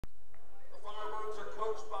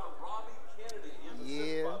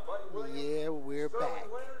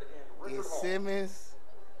Simmons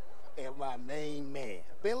and my main man.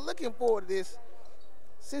 Been looking forward to this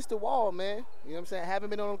since the wall, man. You know what I'm saying? Haven't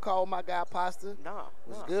been on the call with my guy, Pasta. Nah.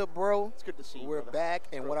 It's good, bro. It's good to see you, We're brother. back,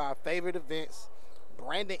 and one of our favorite events,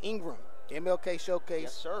 Brandon Ingram, MLK Showcase.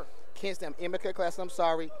 Yes, sir. Kinston, MLK class, I'm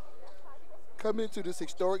sorry. Coming into this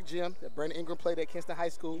historic gym that Brandon Ingram played at Kinston High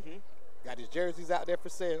School. Got his jerseys out there for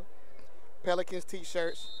sale. Pelicans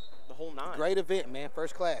T-shirts. The whole nine. Great event, man.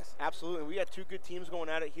 First class. Absolutely. We got two good teams going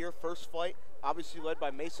at it here. First Flight, obviously led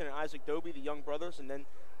by Mason and Isaac Doby, the young brothers, and then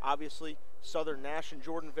obviously Southern Nash and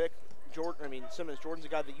Jordan Vick. Simmons. Jordan's a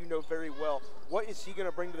guy that you know very well. What is he going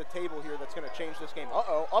to bring to the table here that's going to change this game?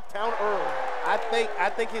 Uptown early.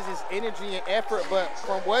 I think it's his energy and effort, but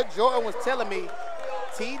from what Jordan was telling me,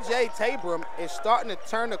 TJ Tabram is starting to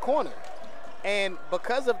turn the corner. And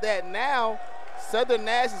because of that now, Southern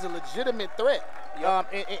Nash is a legitimate threat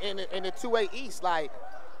in the 2A East. Like,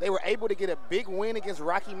 they were able to get a big win against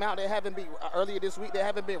Rocky Mount. They haven't been earlier this week. They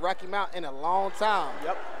haven't been Rocky Mount in a long time.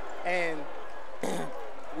 Yep. And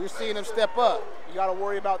we're seeing them step up. You got to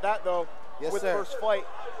worry about that, though. Yes, with sir. First Flight,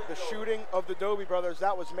 the shooting of the Doby brothers,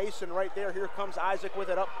 that was Mason right there. Here comes Isaac with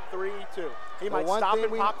it up 3-2. He might stop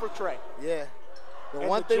and pop for Trey. Yeah. The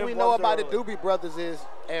one thing we know about the Doby brothers is,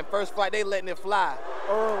 and First Flight, they letting it fly.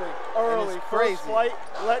 Early. Crazy. First Flight,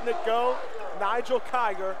 letting it go. Nigel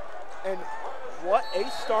Kiger, and what a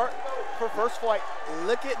start for First Flight.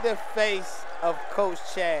 Look at the face of Coach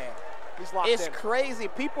Chad. He's locked in. It's crazy.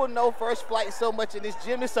 People know First Flight so much in this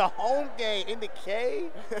gym. It's a home game in the K.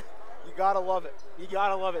 You gotta love it. You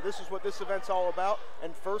gotta love it. This is what this event's all about.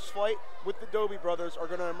 And First Flight with the Doby brothers are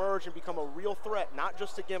gonna emerge and become a real threat, not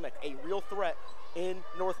just a gimmick, a real threat in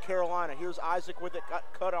North Carolina. Here's Isaac with it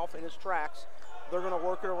cut off in his tracks. They're gonna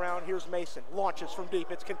work it around. Here's Mason. Launches from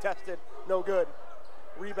deep. It's contested. No good.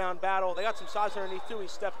 Rebound battle. They got some size underneath too. He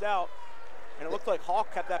stepped out. And it looked like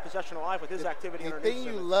Hawk kept that possession alive with his activity underneath. The thing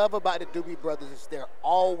you love about the Doby brothers is they're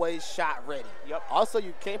always shot ready. Yep. Also,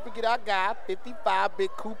 you can't forget our guy, 55,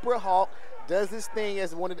 Big Cooper Hawk, does his thing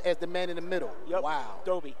as the man in the middle. Yep. Wow.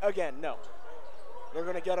 Doby, again, no. They're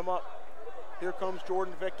going to get him up. Here comes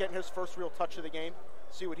Jordan Vick getting his first real touch of the game.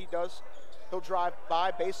 See what he does. He'll drive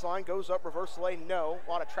by, baseline, goes up, reverse lane, no.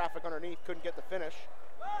 A lot of traffic underneath, couldn't get the finish.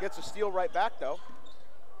 Gets a steal right back, though.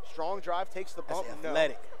 Strong drive, takes the bump. That's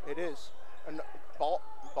athletic. No, it is. And ball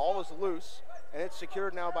is loose, and it's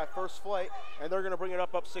secured now by First Flight, and they're going to bring it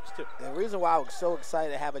up 6-2. The reason why I was so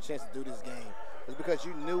excited to have a chance to do this game is because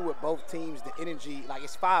you knew with both teams the energy, like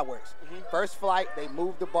it's fireworks. First Flight, they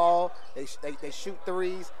move the ball, they shoot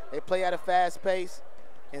threes, they play at a fast pace.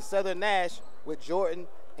 And Southern Nash with Jordan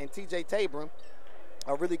and TJ Tabram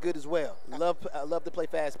are really good as well. Love to play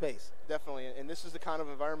fast pace. Definitely, and this is the kind of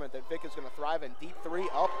environment that Vic is going to thrive in. Deep three,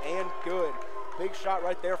 up and good. Big shot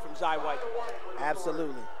right there from Zy White.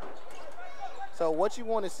 Absolutely. So what you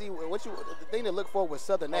want to see, the thing to look for with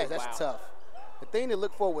Southern Nash, that's tough. The thing to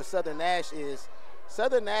look for with Southern Nash is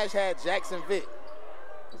Southern Nash had Jackson Vick.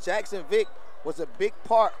 Jackson Vick was a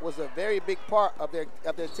very big part of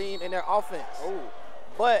their team and their offense.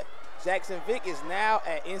 But Jackson Vick is now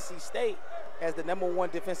at NC State as the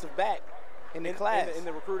 #1 defensive back in the class. In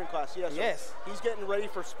the recruiting class, yes. Yes. So he's getting ready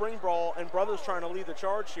for spring brawl, and Brothers trying to lead the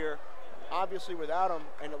charge here, obviously without him,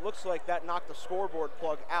 and it looks like that knocked the scoreboard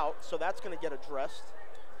plug out, so that's going to get addressed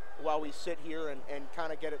while we sit here and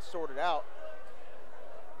kind of get it sorted out.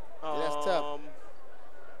 That's tough.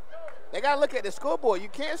 They got to look at the scoreboard. You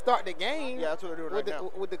can't start the game. Yeah, that's what they're doing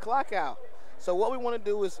now. With the clock out. So what we want to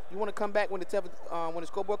do is, you want to come back when the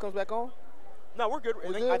scoreboard comes back on? No, we're good.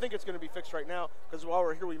 I think it's going to be fixed right now because while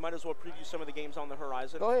we're here, we might as well preview some of the games on the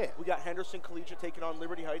horizon. Go ahead. We got Henderson Collegiate taking on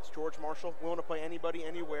Liberty Heights. George Marshall willing to play anybody,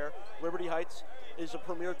 anywhere. Liberty Heights is a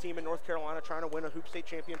premier team in North Carolina trying to win a Hoop State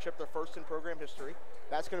championship, their first in program history.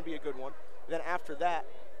 That's going to be a good one. Then after that,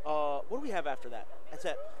 what do we have after that? That's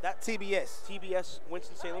it. That TBS. TBS,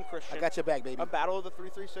 Winston-Salem Christian. I got your back, baby. A battle of the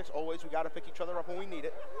 3-3-6. Always, we got to pick each other up when we need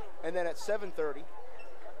it. And then at 7:30,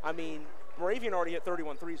 Moravian already hit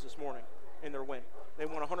 31 threes this morning in their win. They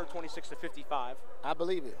won 126-55. I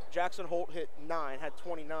believe it. Jackson Holt hit 9, had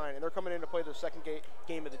 29, and they're coming in to play their second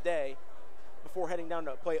game of the day before heading down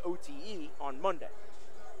to play OTE on Monday.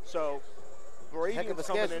 So Moravian's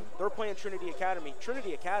coming in. They're playing Trinity Academy.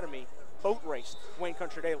 Trinity Academy boat raced Wayne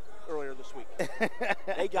Country Day earlier this week.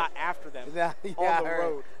 They got after them on the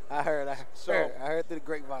road. I heard through the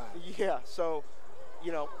grapevine. Yeah, so,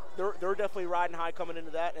 they're definitely riding high coming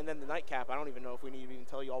into that. And then the nightcap, I don't even know if we need to even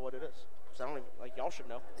tell you all what it is. I don't even, y'all should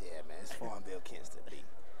know. Yeah, man, it's Farmville, Kinston.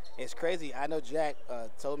 It's crazy. I know Jack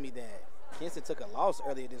told me that Kinston took a loss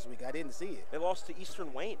earlier this week. I didn't see it. They lost to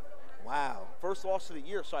Eastern Wayne. Wow. First loss of the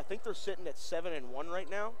year. So I think they're sitting at 7-1 right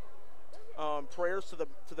now. Prayers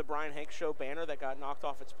to the Brian Hanks Show banner that got knocked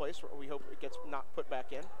off its place. We hope it gets not put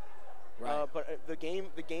back in. Right. But the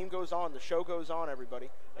game goes on. The show goes on, everybody.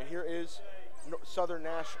 And here is Southern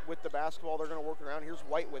Nash with the basketball. They're going to work around. Here's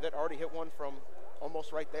White with it. Already hit one from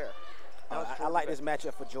almost right there. I like this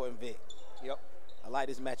matchup for Jordan Vick. Yep. I like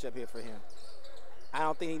this matchup here for him. I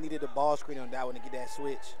don't think he needed a ball screen on that one to get that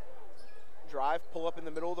switch. Drive, pull up in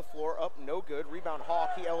the middle of the floor, up, no good. Rebound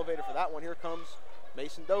Hawk, he elevated for that one. Here comes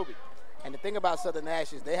Mason Dobie. And the thing about Southern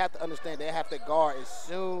Nash is they have to understand they have to guard as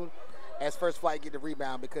soon as First Flight get the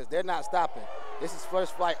rebound because they're not stopping. This is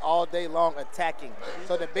First Flight all day long attacking.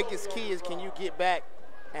 So the biggest key is can you get back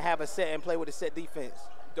and have a set and play with a set defense.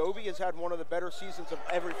 Dobie has had one of the better seasons of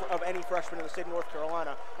any freshman in the state of North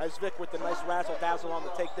Carolina, as Vic with the nice razzle-dazzle on the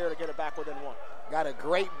take there to get it back within one. Got a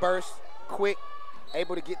great burst, quick,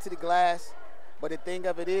 able to get to the glass. But the thing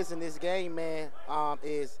of it is in this game, man,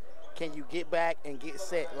 is can you get back and get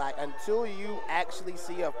set? Like, until you actually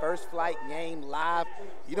see a First Flight game live,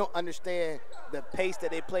 you don't understand the pace that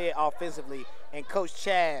they play it offensively. And Coach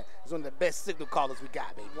Chad is one of the best signal callers we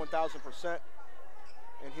got, baby. 1,000%.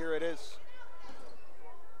 And here it is.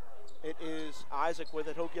 It is Isaac with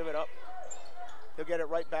it. He'll give it up. He'll get it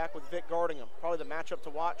right back with Vic guarding him. Probably the matchup to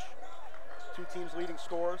watch. Two teams leading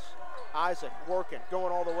scores. Isaac working,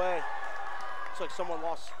 going all the way. Looks like someone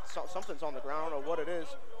lost, something's on the ground. I don't know what it is,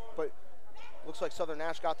 but looks like Southern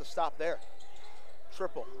Nash got the stop there.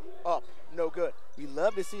 Triple, up, no good. You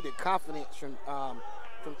love to see the confidence from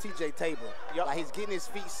TJ Tabor. Yep. Like, he's getting his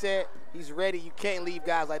feet set. He's ready. You can't leave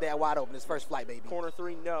guys like that wide open. It's First Flight, baby. Corner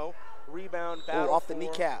three, no. Rebound, battle off the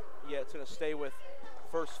kneecap. Yeah, it's going to stay with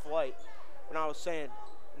First Flight. And I was saying,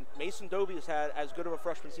 Mason Dobie has had as good of a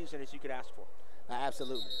freshman season as you could ask for.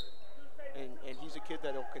 Absolutely. And he's a kid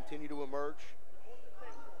that will continue to emerge,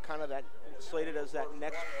 kind of that slated as that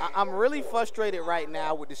next. I'm really frustrated right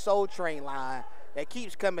now with the Soul Train line that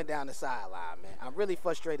keeps coming down the sideline, man. I'm really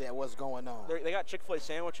frustrated at what's going on. They got Chick-fil-A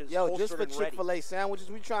sandwiches. Yo, just for Chick-fil-A sandwiches,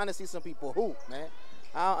 we trying to see some people hoop, man.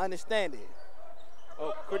 I don't understand it.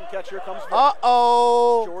 Oh, couldn't catch. Here comes Vic.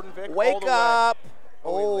 Uh-oh. Jordan Vic. Wake up.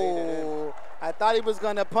 Oh, I thought he was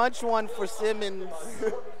going to punch one for Simmons.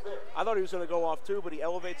 I thought he was going to go off two, but he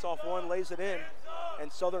elevates off one, lays it in,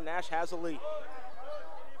 and Southern Nash has a lead.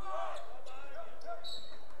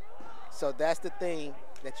 So that's the thing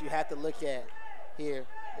that you have to look at here.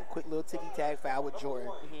 A quick little ticky-tack foul with Jordan.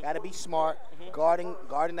 Got to be smart. Guarding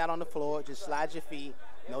out on the floor. Just slide your feet.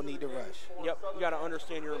 No need to rush. Yep, you got to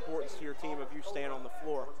understand your importance to your team if you stand on the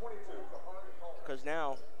floor. Because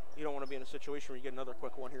now you don't want to be in a situation where you get another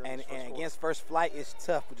quick one here. And against First Flight, it's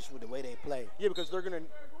tough just with the way they play. Yeah, because they're going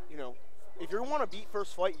to, if you want to beat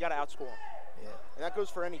First Flight, you got to outscore them. Yeah. And that goes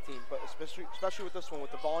for any team, but especially with this one,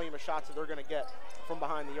 with the volume of shots that they're going to get from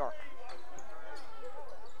behind the arc.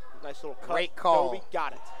 Nice little cut. Great call. Dobie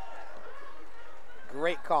got it.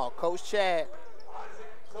 Great call. Coach Chad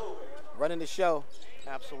running the show.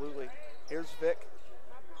 Absolutely. Here's Vic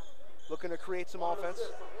looking to create some offense.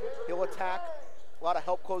 He'll attack. A lot of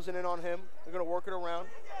help closing in on him. They're going to work it around.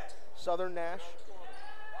 Southern Nash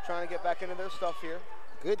trying to get back into their stuff here.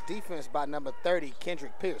 Good defense by number 30,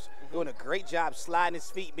 Kendrick Pierce. Doing a great job sliding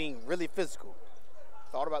his feet, being really physical.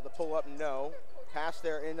 Thought about the pull-up, no. Pass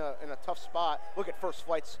there in a tough spot. Look at First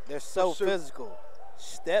Flight's. They're so physical.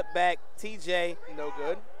 Step back, TJ. No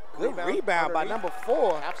good. Good rebound by number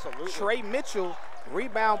 4. Absolutely. Trey Mitchell,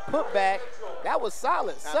 rebound put back. That was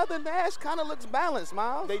solid. Southern Nash kind of looks balanced,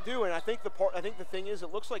 Miles. They do, and I think the thing is,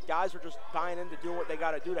 it looks like guys are just buying into doing what they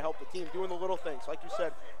got to do to help the team, doing the little things. Like you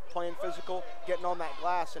said, playing physical, getting on that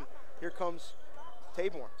glass, and here comes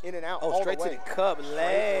Taborn, in and out. Oh, all straight the way. to the cup.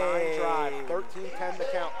 Line drive, 13-10 the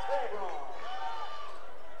count.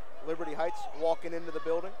 Liberty Heights walking into the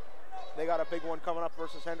building. They got a big one coming up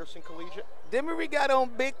versus Henderson Collegiate. Demery got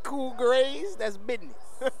on big cool grays. That's business.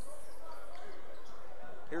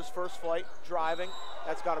 Here's First Flight driving.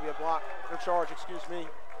 That's got to be a block or charge, excuse me.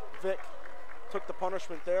 Vic took the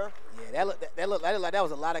punishment there. Yeah, that looked like that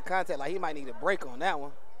was a lot of contact. Like he might need a break on that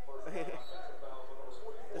one.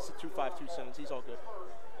 This is a 2-5-2 Simmons. He's all good.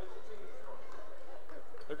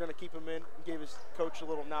 They're going to keep him in. He gave his coach a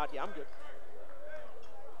little nod. Yeah, I'm good.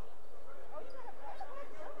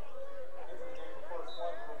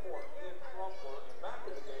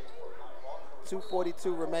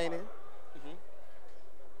 .242 remaining.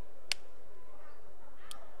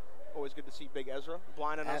 Always good to see Big Ezra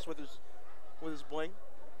blinding us with his bling.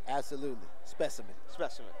 Absolutely. Specimen.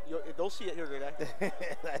 They'll see it here today.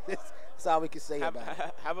 That's all we can say about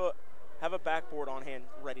it. Have a backboard on hand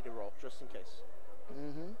ready to roll, just in case.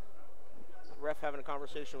 Ref having a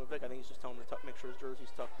conversation with Vic. I think he's just telling him to make sure his jersey's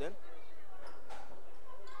tucked in.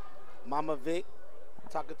 Mama Vic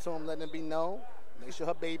talking to him, letting him be known. Make sure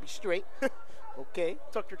her baby's straight. Okay.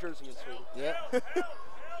 Tuck your jersey in, sweetie. Yep.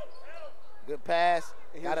 Good pass.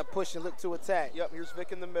 Got to push and look to attack. Yep, here's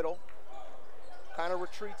Vic in the middle. Kind of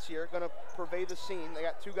retreats here. Going to pervade the scene. They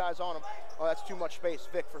got 2 guys on him. Oh, that's too much space.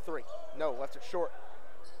 Vic for 3. No, left it short.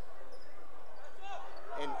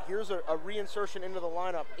 And here's a reinsertion into the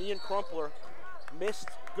lineup. Ian Crumpler missed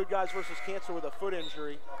Good Guys versus Cancer with a foot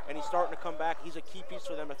injury, and he's starting to come back. He's a key piece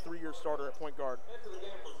for them, a 3-year starter at point guard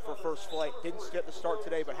for First Flight. Didn't get the start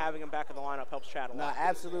today, but having him back in the lineup helps Chad a lot. No,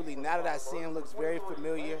 absolutely. Now that I see him, looks very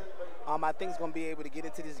familiar. I think he's going to be able to get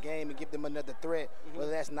into this game and give them another threat,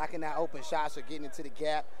 whether that's knocking out open shots or getting into the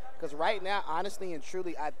gap. Because right now, honestly and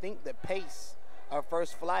truly, I think the pace of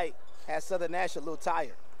First Flight has Southern Nash a little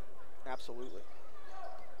tired. Absolutely.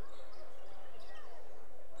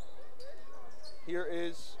 Here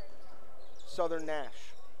is Southern Nash,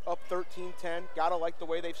 up 13-10. Gotta like the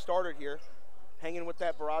way they've started here. Hanging with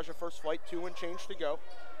that barrage of First Flight, 2 and change to go.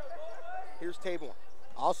 Here's Taborn.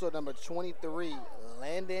 Also number 23,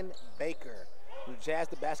 Landon Baker, who jazzed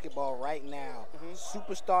the basketball right now.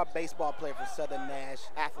 Superstar baseball player for Southern Nash.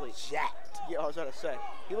 Athlete. Jacked. Yeah, I was going to say.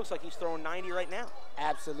 He looks like he's throwing 90 right now.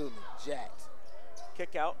 Absolutely, jacked.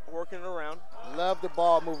 Kick out, working it around. Love the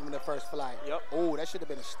ball movement in First Flight. Yep. Oh, that should have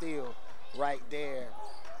been a steal right there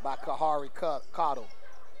by Kahari Cottle.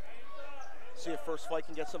 See if First Flight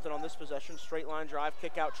can get something on this possession. Straight line drive,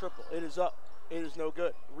 kick out, triple. It is up. It is no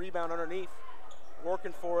good. Rebound underneath.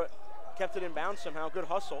 Working for it. Kept it in bounds somehow. Good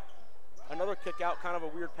hustle. Another kick out, kind of a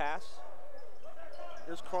weird pass.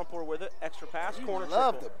 Here's Crumpler with it. Extra pass, corner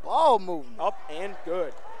love triple. The ball movement. Up and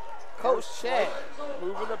good. Coach Chad.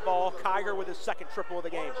 Moving the ball. Kiger with his 2nd triple of the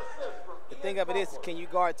game. The thing of it is, can you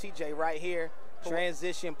guard TJ right here?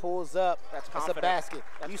 Transition, pulls up. That's a confident. basket.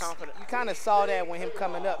 That's confident. You kind of saw that when him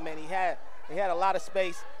coming up, man. He had a lot of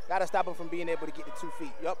space. Got to stop him from being able to get to 2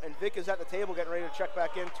 feet. Yep, and Vic is at the table getting ready to check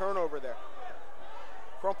back in. Turnover there.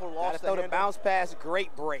 Crumpler lost the throw the bounce pass.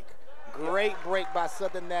 Great break. Great break by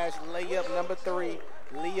Southern Nash. Layup number 3,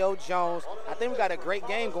 Leo Jones. I think we got a great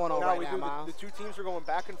game going on right now, Miles. The 2 teams are going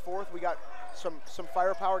back and forth. We got some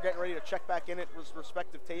firepower getting ready to check back in at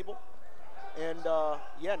respective table. And,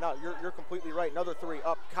 yeah, no, you're completely right. Another 3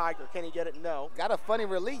 up. Kiger, can he get it? No. Got a funny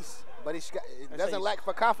release, but it doesn't lack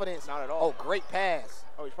for confidence. Not at all. Oh, great pass.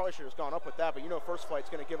 Oh, he probably should have gone up with that, but you know First Flight's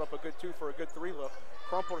going to give up a good 2 for a good 3 look.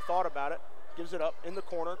 Crumpler thought about it. Gives it up in the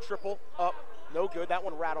corner. Triple up. No good. That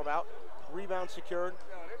one rattled out. Rebound secured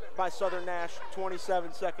by Southern Nash.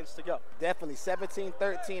 27 seconds to go. Definitely.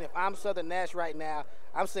 17-13. If I'm Southern Nash right now,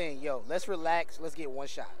 I'm saying, yo, let's relax. Let's get 1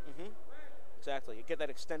 shot. Exactly. Get that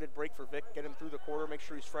extended break for Vic. Get him through the quarter. Make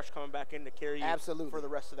sure he's fresh coming back in to carry you for the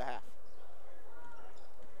rest of the half.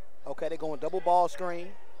 Okay, they're going double ball screen.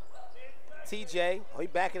 TJ, he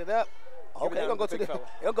backing it up. Okay, they're going to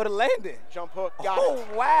go to Landon. Jump hook, got it. Oh,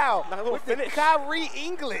 wow. Nice little with finish. The Kyrie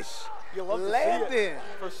English. You love Landon. to see it.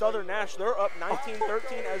 For Southern Nash, they're up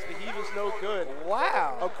 19-13 as the heave is no good.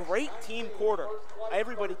 Wow. A great team quarter.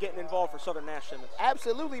 Everybody getting involved for Southern Nash, Simmons.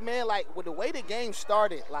 Absolutely, man. Like, with the way the game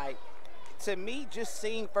started, like, to me, just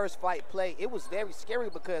seeing First Flight play, it was very scary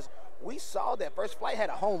because we saw that First Flight had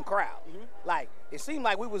a home crowd. Like, it seemed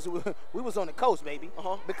like we was on the coast, baby.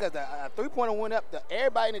 Because the 3-pointer went up.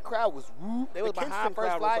 Everybody in the crowd was woo. They was behind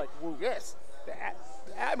First Flight. Like, woo. Yes, the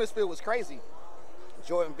atmosphere was crazy.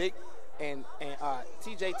 Jordan Vick and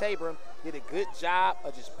TJ Tabor did a good job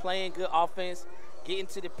of just playing good offense, getting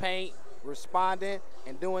to the paint, responding,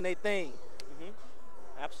 and doing their thing.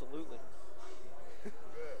 Absolutely.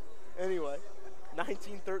 Anyway,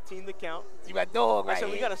 19-13 the count. See my dog right here.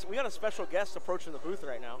 here. We got a special guest approaching the booth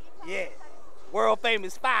right now. Yeah. World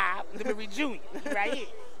famous 5, Liberty Jr. right here.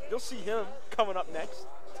 You'll see him coming up next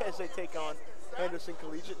as they take on Henderson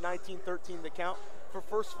Collegiate. 19-13 the count. For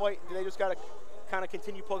First Flight, they just got to kind of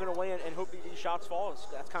continue plugging away and hope that these shots fall.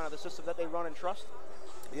 That's kind of the system that they run and trust.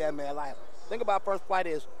 Yeah, man. Like, think about First Flight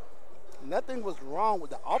is nothing was wrong with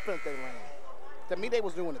the offense they ran. To me, they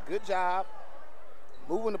was doing a good job,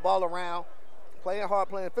 moving the ball around, playing hard,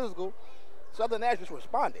 playing physical. Southern Nash just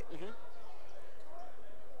responded.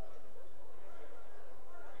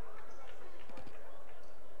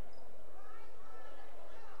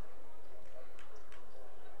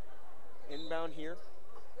 Inbound here.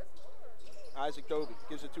 Isaac Dovey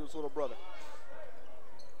gives it to his little brother.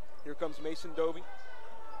 Here comes Mason Dovey.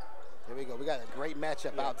 There we go. We got a great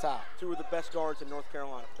matchup out top. 2 of the best guards in North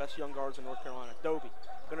Carolina, best young guards in North Carolina. Dovey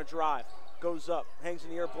going to drive, goes up, hangs in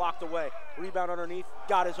the air, blocked away. Rebound underneath,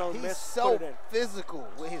 got his own miss. He's so physical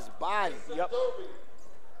with his body. Yep.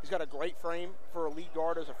 He's got a great frame for a lead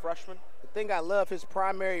guard as a freshman. The thing I love, his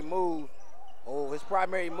primary move Oh, his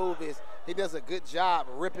primary move is he does a good job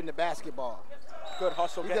ripping the basketball. Good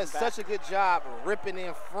hustle. He does such a good job ripping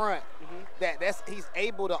in front that he's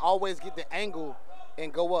able to always get the angle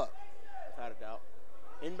and go up. Without a doubt.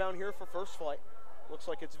 Inbound here for first flight. Looks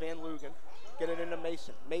like it's Van Lugen. Get it into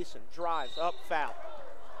Mason. Mason drives up, foul.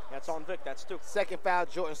 That's on Vic. That's 2. Second foul,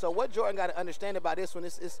 Jordan. So what Jordan got to understand about this one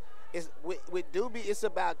is with Doobie, it's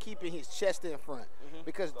about keeping his chest in front.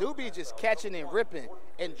 Because Doobie is just catching and ripping,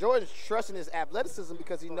 and Jordan's trusting his athleticism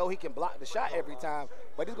because he know he can block the shot every time,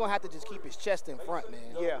 but he's going to have to just keep his chest in front,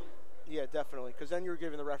 man. Yeah, definitely, because then you're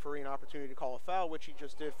giving the referee an opportunity to call a foul, which he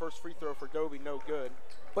just did. First free throw for Dobie, no good.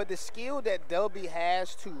 But the skill that Dobie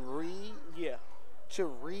has to read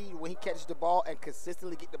when he catches the ball and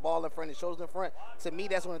consistently get the ball in front and shoulders in front, to me,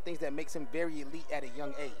 that's one of the things that makes him very elite at a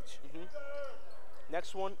young age.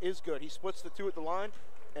 Next one is good. He splits the 2 at the line,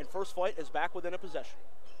 and first flight is back within a possession.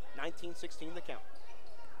 19-16 the count.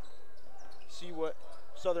 See what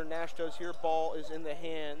Southern Nash does here. Ball is in the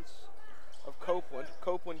hands of Copeland.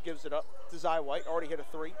 Copeland gives it up to Zy White. Already hit a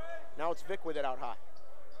 3. Now it's Vic with it out high.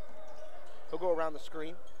 He'll go around the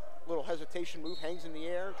screen. Little hesitation move, hangs in the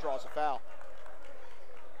air, draws a foul.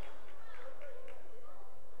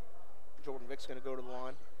 Jordan Vick's going to go to the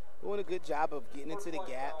line. Doing a good job of getting into the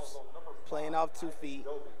gaps, playing off 2 feet.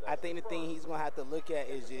 I think the thing he's going to have to look at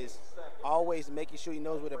is just always making sure he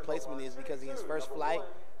knows where the placement is, because in his first flight,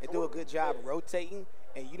 they do a good job rotating,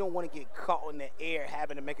 and you don't want to get caught in the air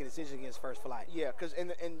having to make a decision against first flight. Yeah, because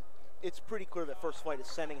and it's pretty clear that first flight is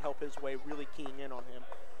sending help his way, really keying in on him.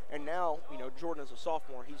 And now, Jordan as a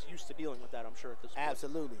sophomore, he's used to dealing with that, I'm sure, at this point.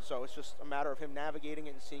 Absolutely. So it's just a matter of him navigating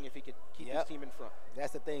it and seeing if he could keep his team in front.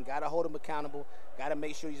 That's the thing. Got to hold him accountable. Got to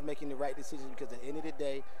make sure he's making the right decisions, because at the end of the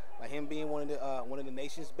day, by him being one of the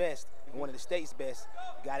nation's best and one of the state's best,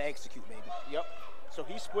 you got to execute, baby. Yep. So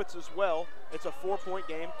he splits as well. It's a 4-point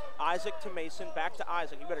game. Isaac to Mason, back to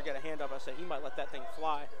Isaac. You better get a hand up. I say he might let that thing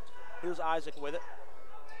fly. Here's Isaac with it.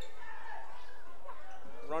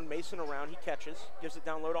 Run Mason around. He catches. Gives it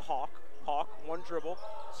down low to Hawk. Hawk, one dribble,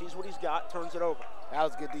 sees what he's got, turns it over. That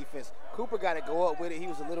was good defense. Cooper got to go up with it. He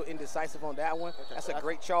was a little indecisive on that one. That's a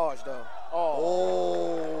great charge, though.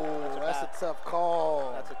 That's a tough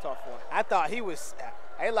call. That's a tough one. I thought he was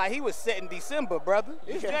set in December, brother.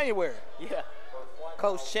 It's January. Yeah.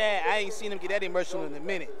 Coach Chad, I ain't seen him get that emotional in a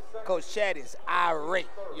minute. Coach Chad is irate.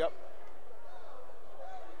 Yep.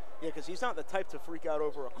 Yeah, because he's not the type to freak out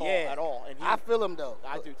over a call at all. And I feel him, though.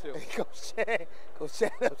 I do, too. Coach Chad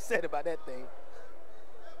upset about that thing.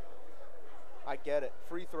 I get it.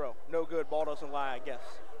 Free throw. No good. Ball doesn't lie, I guess.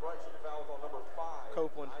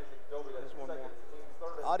 Copeland. There's one more.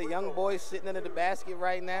 All the young boys sitting under the basket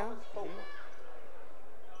right now.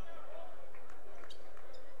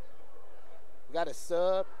 We got a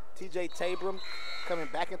sub, T.J. Tabram, coming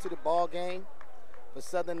back into the ball game for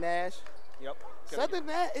Southern Nash. Yep. Southern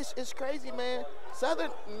Nash, it's crazy, man.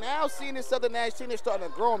 Now seeing this Southern Nash team, they're starting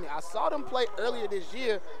to grow on me. I saw them play earlier this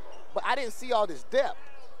year, but I didn't see all this depth.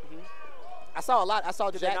 I saw a lot. I saw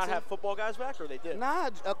Did Jackson. they not have football guys back, or they did? Nah,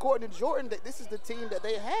 according to Jordan, this is the team that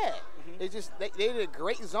they had. It's just they in a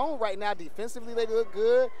great zone right now. Defensively, they look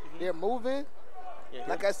good. They're moving. Yeah,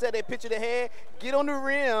 like I said, they pictured ahead. Get on the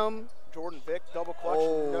rim. Jordan Vick, double clutch.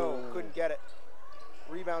 No, couldn't get it.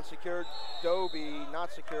 Rebound secured. Dobie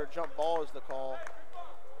not secured. Jump ball is the call.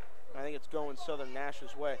 I think it's going Southern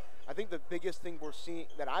Nash's way. I think the biggest thing we're seeing,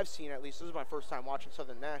 that I've seen at least, this is my first time watching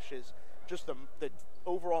Southern Nash, is just the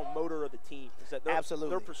overall motor of the team. Is that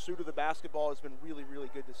their pursuit of the basketball has been really, really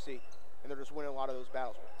good to see. And they're just winning a lot of those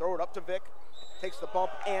battles. Throw it up to Vic, takes the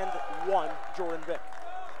bump, and one, Jordan Vick.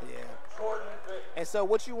 Yeah. And so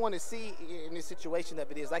what you want to see in this situation of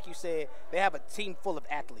it is, like you said, they have a team full of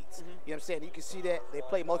athletes. You know what I'm saying? You can see that they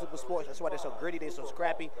play multiple sports. That's why they're so gritty, they're so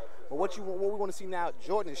scrappy. But what we want to see now,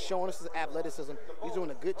 Jordan is showing us his athleticism. He's doing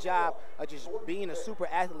a good job of just being a super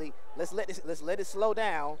athlete. Let's let it slow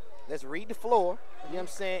down. Let's read the floor. You know what I'm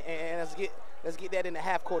saying? And let's get that in the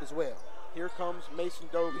half court as well. Here comes Mason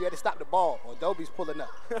Dobie. You had to stop the ball, or Dobie's pulling up.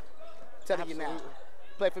 Telling you now.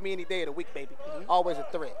 Play for me any day of the week, baby. Always a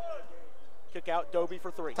threat. Kick out, Dobie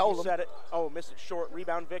for three. Told him. Set it. Oh, missed it short.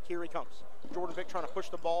 Rebound, Vic. Here he comes. Jordan Vick trying to push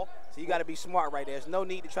the ball. So you got to be smart right there. There's no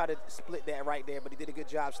need to try to split that right there, but he did a good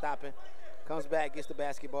job stopping. Comes back, gets the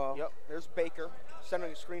basketball. Yep. There's Baker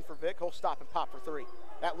sending a screen for Vic. He'll stop and pop for three.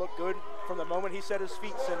 That looked good from the moment he set his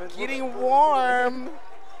feet, Simmons. Getting warm.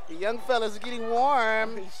 The young fella's getting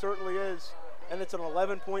warm. He certainly is. And it's an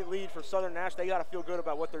 11-point lead for Southern Nash. They got to feel good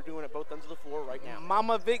about what they're doing at both ends of the floor right now.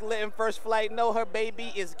 Mama Vic letting First Flight know her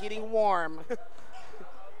baby is getting warm.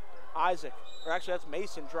 Isaac, or actually that's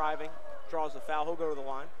Mason driving, draws the foul. He'll go to the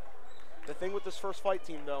line. The thing with this first flight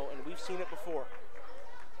team, though, and we've seen it before,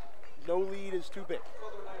 no lead is too big.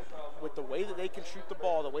 With the way that they can shoot the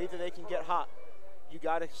ball, the way that they can get hot, you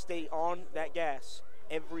got to stay on that gas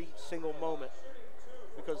every single moment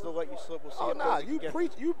because they'll let you slip. We'll see. Oh, no, you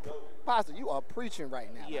preach. Pastor, you are preaching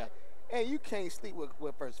right now. Yeah. Man. And you can't sleep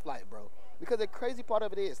with first flight, bro. Because the crazy part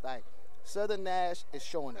of it is, like, Southern Nash is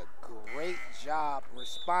showing a great job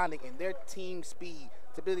responding in their team speed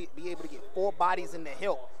to be able to get 4 bodies in the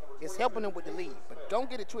help. It's helping them with the lead. But don't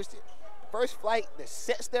get it twisted. First flight, the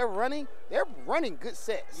sets they're running good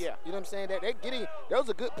sets. Yeah. You know what I'm saying? They're getting, those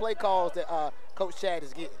are good play calls that Coach Chad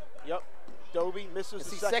is getting. Yep. Dobie misses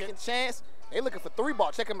the second chance. They looking for 3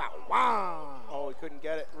 ball. Check him out. Wow. Oh, he couldn't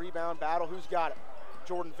get it. Rebound battle. Who's got it?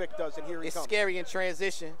 Jordan Vick does, and here he comes. It's scary in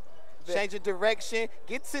transition. Vic. Change of direction.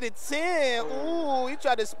 Get to the 10. Ooh, he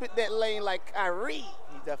tried to spit that lane like Kyrie.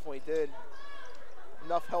 He definitely did.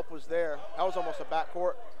 Enough help was there. That was almost a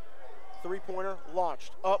backcourt. 3-pointer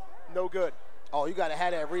launched. Up. No good. Oh, you got to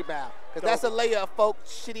have that rebound. Because that's a layup, folks.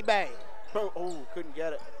 Shitty bang. Oh, couldn't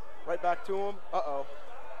get it. Right back to him. Uh-oh.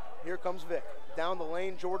 Here comes Vick. Down the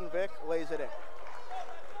lane, Jordan Vick lays it in.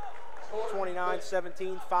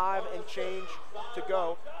 29-17, 5 and change to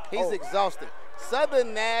go. He's exhausted.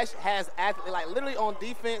 Southern Nash has athletes, like literally on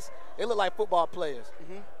defense, they look like football players.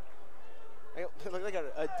 They got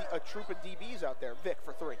a troop of DBs out there. Vick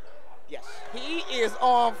for 3. Yes. He is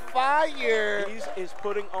on fire. He is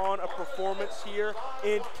putting on a performance here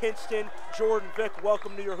in Kinston. Jordan Vick,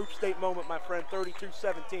 welcome to your Hoop State moment, my friend,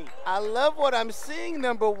 32-17. I love what I'm seeing,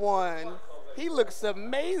 number 1. He looks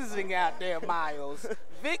amazing out there, Miles.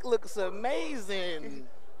 Vic looks amazing.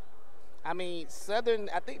 I mean, Southern,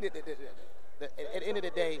 I think that at the end of the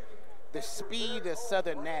day, the speed of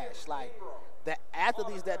Southern Nash, like the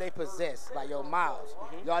athletes that they possess, like your Miles,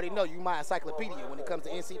 you already know you my encyclopedia when it comes to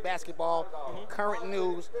NC basketball, current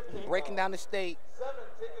news, breaking down the state.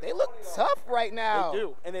 They look tough right now. They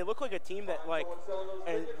do, and they look like a team that, like,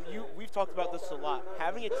 and we've talked about this a lot.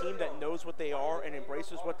 Having a team that knows what they are and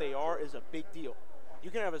embraces what they are is a big deal.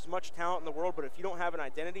 You can have as much talent in the world, but if you don't have an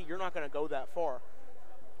identity, you're not going to go that far.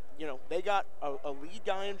 You know, they got a lead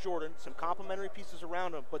guy in Jordan, some complementary pieces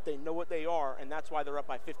around him, but they know what they are, and that's why they're up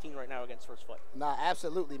by 15 right now against First Flight. Nah,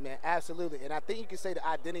 absolutely, man, absolutely. And I think you can say the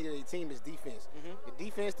identity of the team is defense. The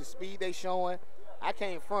defense, the speed they showing, I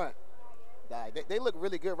can't front. They look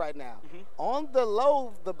really good right now. On the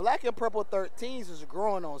low, the black and purple 13s is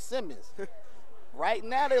growing on Simmons. Right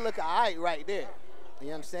now, they look all right right there. You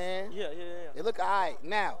know what I'm saying? Yeah. They look all right.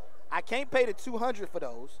 Now, I can't pay the $200 for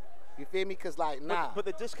those. You feel me? Because, like, nah. But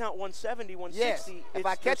the discount 170, 160, yes. If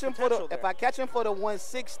I catch them for the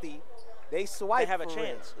 160, they swipe. They have a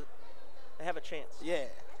chance. They have a chance. Yeah.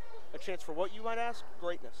 A chance for what, you might ask?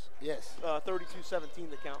 Greatness. Yes. 32-17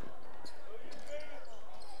 the count.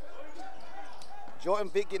 Jordan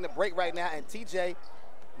Vick getting a break right now, and TJ,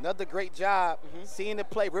 another great job seeing the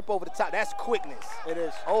play rip over the top. That's quickness. It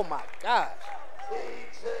is. Oh my gosh.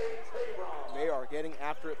 They are getting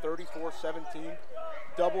after it, 34-17,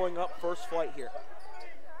 doubling up First Flight here.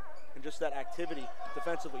 And just that activity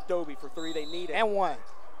defensively. Dobie for 3, they need it. And 1.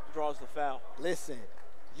 Draws the foul. Listen,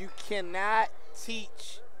 you cannot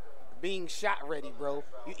teach being shot ready, bro.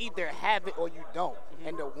 You either have it or you don't.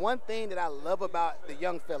 And the one thing that I love about the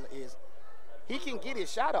young fella is he can get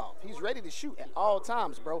his shot off. He's ready to shoot at all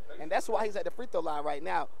times, bro. And that's why he's at the free throw line right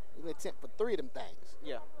now. He's going to attempt for 3 of them things.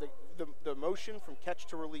 Yeah, the motion from catch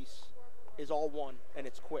to release is all one, and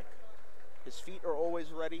it's quick. His feet are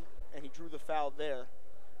always ready, and he drew the foul there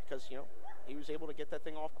because, you know, he was able to get that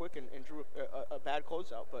thing off quick and drew a bad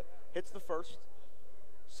closeout. But hits the first.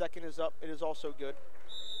 Second is up. It is also good.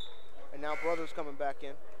 And now Brothers coming back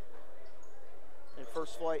in. And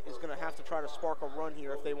First Flight is going to have to try to spark a run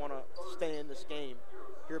here if they want to stay in this game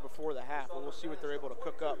here before the half. And we'll see what they're able to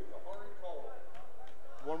cook up.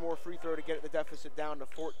 One more free throw to get the deficit down to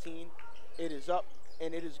 14. It is up,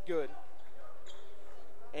 and it is good.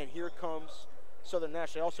 And here comes Southern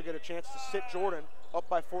Nash. They also get a chance to sit Jordan up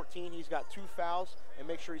by 14. He's got 2 fouls, and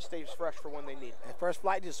make sure he stays fresh for when they need it. And First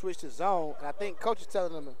Flight just switched to zone, and I think coach is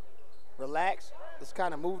telling them, relax, let's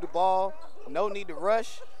kind of move the ball, no need to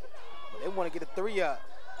rush. But they want to get a 3 up.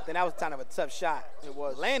 I think that was kind of a tough shot. It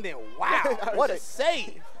was. Landon, wow, what a save.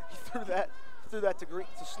 He threw that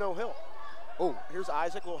to Snow Hill. Oh, here's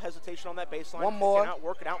Isaac, a little hesitation on that baseline. One more. Cannot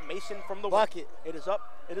work it out. Mason from the bucket. It is up.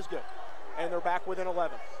 It is good. And they're back within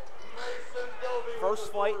 11.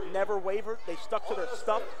 First Flight never wavered. They stuck to their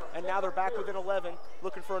stuff, and now they're back within 11,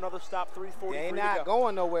 looking for another stop. 3:43 to go. They ain't not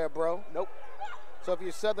going nowhere, bro. Nope. So if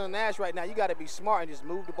you're Southern Nash right now, you got to be smart and just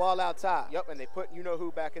move the ball out top. Yep, and they put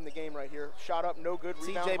you-know-who back in the game right here. Shot up, no good.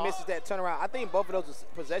 Rebound, TJ misses that turnaround. I think both of those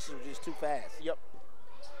possessions were just too fast. Yep.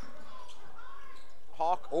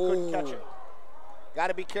 Hawk couldn't catch it. Got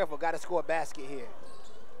to be careful. Got to score a basket here.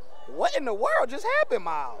 What in the world just happened,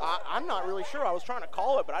 Miles? I'm not really sure. I was trying to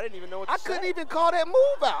call it, but I didn't even know what to say. I couldn't even call that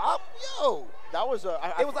move out. Yo. That was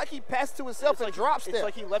it was like he passed to himself and dropped step. It's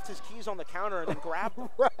like he left his keys on the counter and then grabbed them.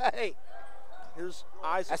 Right. Here's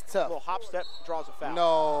Isaac. That's tough. Little hop step, draws a foul.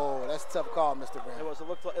 No, that's a tough call, Mr.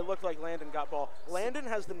 Brown. It looked like Landon got ball. Landon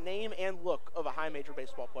has the name and look of a high major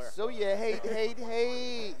baseball player. So yeah, hate.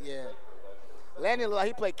 Yeah. Landon looked like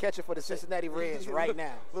he played catcher for the Cincinnati Reds right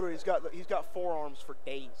now. Literally, he's got forearms for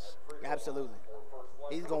days. Absolutely.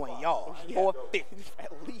 He's going y'all. Yeah.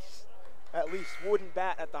 450. At least wooden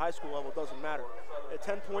bat at the high school level doesn't matter. A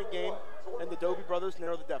 10-point game, and the Dobie brothers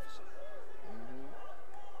narrow the deficit.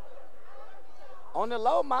 On the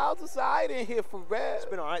low, Miles aside in here for Red. It's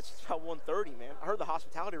been all right since about 1:30, man. I heard the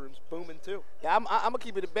hospitality room's booming too. Yeah, I'm gonna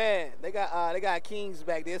keep it a band. They got Kings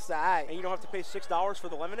back there side. And you don't have to pay $6 for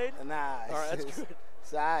the lemonade? Nah. All right, that's good.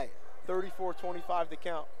 Side. 34-25 to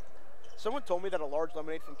count. Someone told me that a large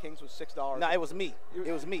lemonade from Kings was $6. No, it was me.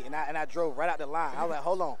 It was me, and I drove right out the line. I was like,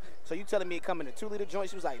 hold on. So you telling me it come in a 2-liter joint?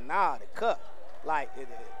 She was like, nah, the cup. Like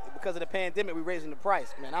because of the pandemic, we raising the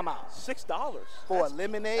price. Man, I'm out. $6 for a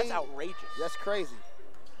lemonade. That's outrageous. That's crazy.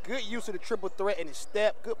 Good use of the triple threat in his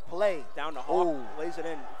step. Good play. Down to Hawk, lays it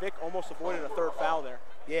in. Vic almost avoided a third foul there.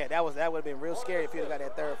 Yeah, that would have been real scary if he would have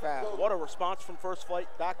got that third foul. What a response from First Flight.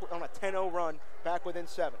 Back on a 10-0 run, back within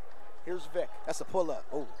 7. Here's Vic. That's a pull-up.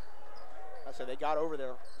 Oh. I said they got over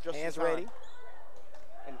there just hands in time. ready.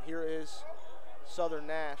 And here is Southern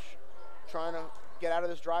Nash trying to get out of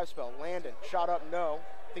this drive spell. Landon, shot up, no.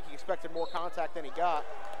 I think he expected more contact than he got,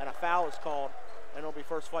 and a foul is called, and it'll be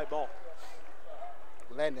First Flight ball.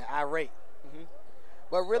 Landon, irate.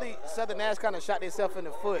 But really, Southern Nash kind of shot themselves in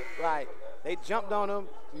the foot. Like, they jumped on him,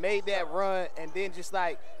 made that run, and then just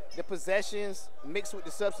like the possessions mixed with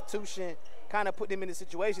the substitution kind of put them in the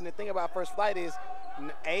situation. The thing about First Flight is,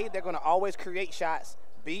 A, they're going to always create shots.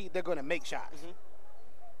 B, they're going to make shots.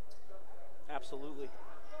 Absolutely.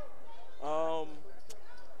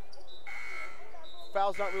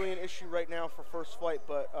 Foul's not really an issue right now for First Flight,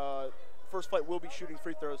 but First Flight will be shooting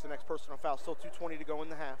free throws. The next personal foul. Still 2:20 to go in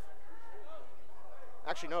the half.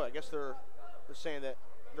 Actually, no. I guess they're saying that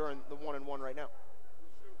they're in the 1-and-1 right now.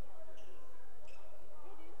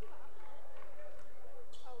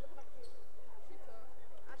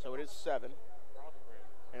 So it is 7,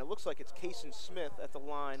 and it looks like it's Kason Smith at the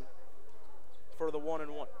line for the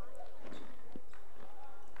 1-and-1.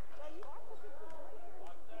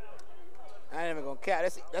 I ain't even gonna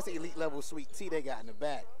count. That's the elite level sweet tea they got in the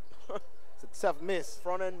back. It's a tough miss.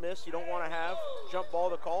 Front end miss. You don't want to have jump ball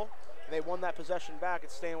to call. They won that possession back.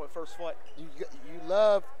 It's staying with First Flight. You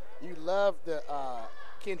love the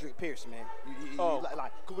Kendrick Pierce, man.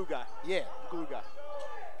 Like glue guy. Yeah, glue guy.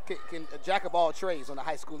 Can a jack of all trades on the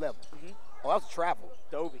high school level. Oh, that was travel.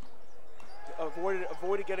 Dobie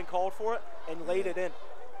avoided getting called for it and laid it in.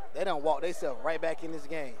 They don't walk themselves right back in this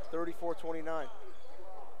game. 34-29.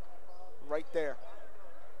 Right there.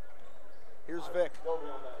 Here's Vic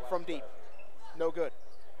from deep. No good.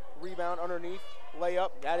 Rebound underneath. Layup.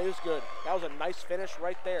 That is good. That was a nice finish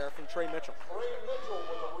right there from Trey Mitchell.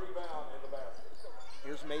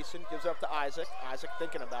 Here's Mason. Gives up to Isaac. Isaac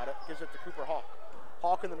thinking about it. Gives it to Cooper Hawk.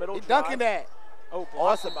 Hawk in the middle. He's dunking that. Oh,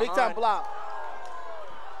 that's a big-time block.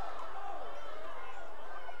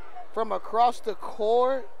 From across the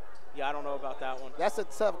court. Yeah, I don't know about that one. That's a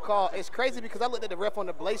tough call. It's crazy because I looked at the ref on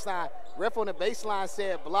the baseline. Ref on the baseline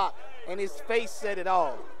said block, and his face said it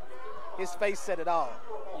all. His face said it all.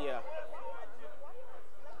 Yeah.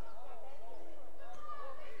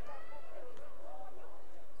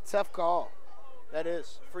 Tough call. That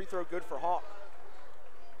is. Free throw good for Hawk.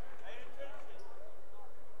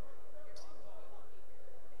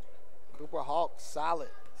 Cooper Hawk, solid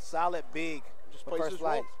big. Just plays his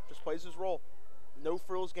role. Just plays his role. No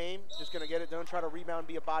frills game, just gonna get it done, try to rebound,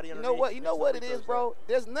 be a body underneath. You know what it is, bro?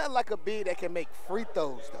 There's nothing like a big that can make free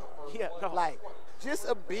throws, though. Yeah, no. Like, just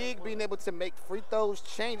a big being able to make free throws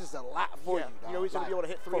changes a lot for you, dog. You know he's gonna be able to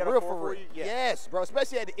hit 3 out of 4 for you? Yeah. Yes, bro,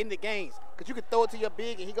 especially at the end of games. Because you can throw it to your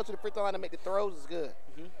big and he goes to the free throw line and make the throws is good.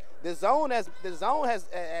 The zone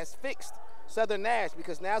has fixed Southern Nash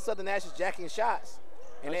because now Southern Nash is jacking shots,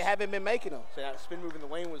 and they haven't been making them. So that spin move in the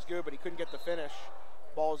lane was good, but he couldn't get the finish.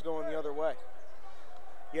 Ball is going the other way.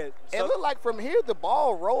 Yeah, it looked like from here the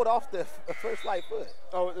ball rolled off the First Flight foot.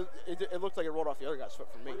 Oh, it looked like it rolled off the other guy's foot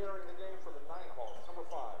for me. Entering the game for the 9 ball, number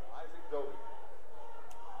 5, Isaac Dobie.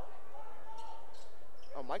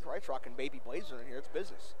 Oh, Mike Wright's rocking Baby Blazer in here. It's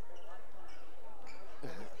business.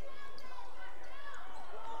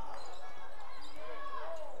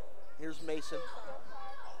 Here's Mason.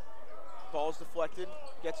 Ball's deflected.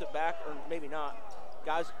 Gets it back, or maybe not.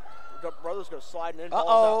 Guys, the brothers go sliding in.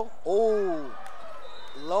 Uh-oh. Oh.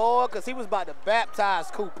 Lord, because he was about to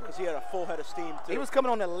baptize Cooper. Because he had a full head of steam, too. He was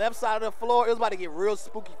coming on the left side of the floor. It was about to get real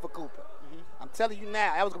spooky for Cooper. I'm telling you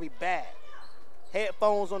now, that was going to be bad.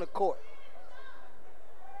 Headphones on the court.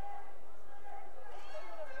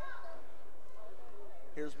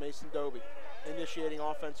 Here's Mason Doby initiating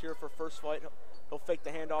offense here for first flight. He'll fake the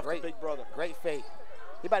handoff to Big Brother. Great fake.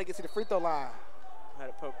 He about to get to the free throw line. Had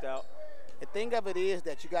it poked out. The thing of it is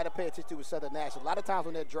that you got to pay attention to with Southern Nash. A lot of times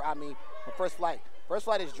when they're on first flight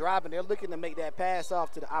is driving, they're looking to make that pass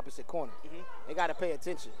off to the opposite corner. They got to pay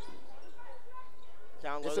attention.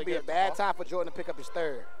 Down low, this would be a bad time for Jordan to pick up his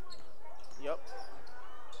third. Yep.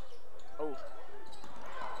 Oh.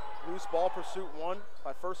 Loose ball pursuit 1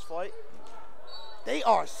 by first flight. They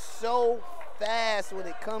are so fast when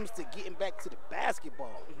it comes to getting back to the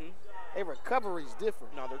basketball. Their recovery is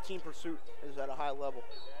different. No, their team pursuit is at a high level.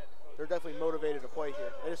 They're definitely motivated to play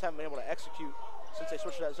here. They just haven't been able to execute since they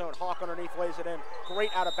switched to that zone. Hawk underneath lays it in. Great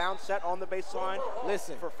out of bounds set on the baseline.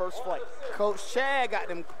 Listen, for first flight. Coach Chad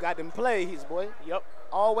got them plays, boy. Yep.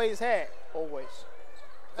 Always had. Always.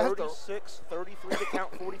 36, 33 to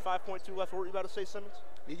count, 45.2 left. What were you about to say, Simmons?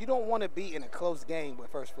 You don't want to be in a close game with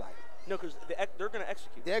first flight. No, because they're going to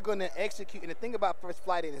execute. They're going to execute. And the thing about first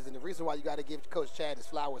flight is, and the reason why you got to give Coach Chad his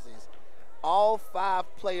flowers is, all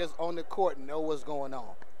 5 players on the court know what's going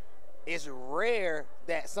on. It's rare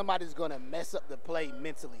that somebody's going to mess up the play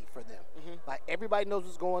mentally for them. Like, everybody knows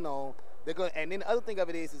what's going on. They're going, and then the other thing of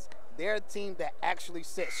it is they're a team that actually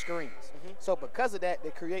sets screens. So because of that, they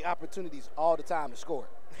create opportunities all the time to score.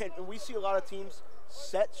 And we see a lot of teams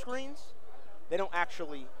set screens. They don't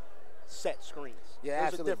actually set screens. Yeah,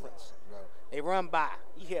 There's absolutely. a difference. Bro. They run by.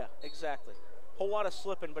 Yeah, exactly. Whole lot of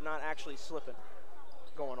slipping, but not actually slipping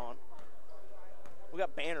going on. We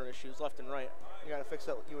got banner issues left and right. You got to fix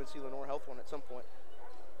that UNC Lenoir Health one at some point.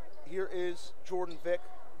 Here is Jordan Vick.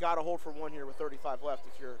 Got to hold for 1 here with 35 left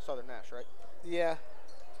if you're Southern Nash, right? Yeah.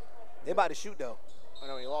 They about to shoot, though. I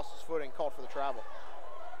know, he lost his footing, called for the travel.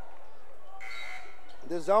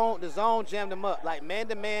 The zone jammed them up. Like,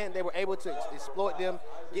 man-to-man, they were able to exploit them,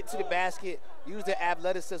 get to the basket, use their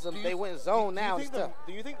athleticism. They went zone now.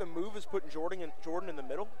 Do you think the move is putting Jordan in the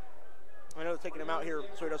middle? I know they're taking him out here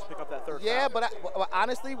so he doesn't pick up that third Yeah, foul. but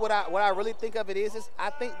honestly, what I really think of it is I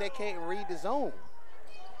think they can't read the zone.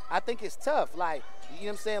 I think it's tough. Like, you know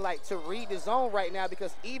what I'm saying? Like, to read the zone right now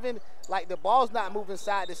because even, like, the ball's not moving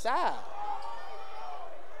side to side.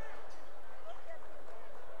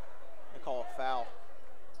 They call a foul.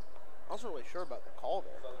 I wasn't really sure about the call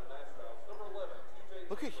there.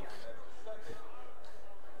 Look at you.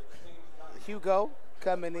 Hugo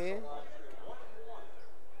coming in,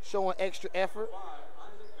 showing extra effort.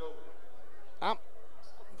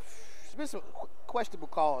 There's been some questionable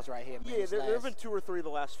calls right here, man. Yeah, there have been 2 or 3 the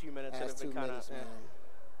last few minutes that have been kind of.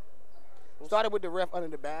 Started with the ref under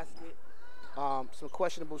the basket. Some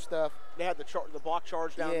questionable stuff. They had the block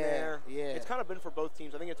charge down there. Yeah. It's kind of been for both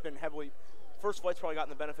teams. I think it's been heavily. First flight's probably gotten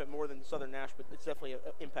the benefit more than Southern Nash, but it's definitely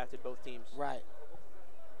impacted both teams. Right.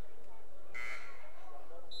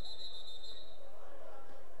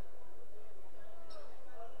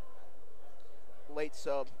 Late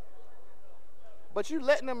sub. But you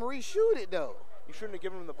letting them reshoot it, though. You shouldn't have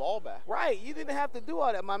given him the ball back. Right. You didn't have to do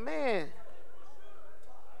all that, my man.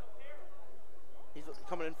 He's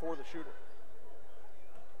coming in for the shooter.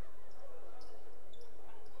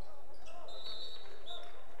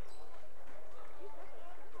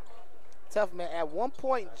 Tough, man. At one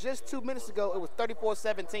point, just 2 minutes ago, it was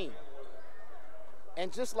 34-17.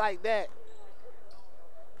 And just like that,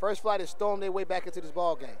 First Flight has stormed their way back into this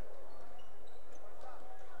ball game.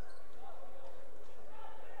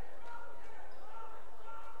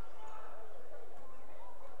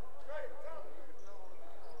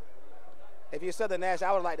 If you're Southern Nash,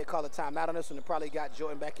 I would like to call a timeout on this one and probably got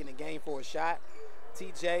Jordan back in the game for a shot.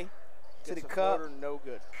 TJ to the cup. Floater, no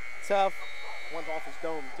good. Tough. One's off his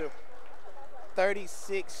dome, too.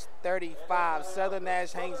 36-35. Southern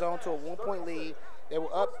Nash hangs on to a 1-point lead. They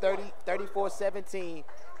were up 34-17,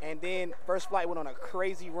 and then First Flight went on a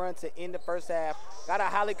crazy run to end the first half. Got a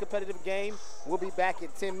highly competitive game. We'll be back in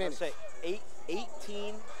 10 minutes. I'll say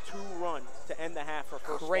 18-2 run to end the half for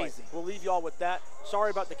First Crazy. Flight. We'll leave y'all with that. Sorry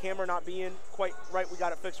about the camera not being quite right. We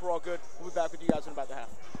got it fixed. We're all good. We'll be back with you guys in about the half.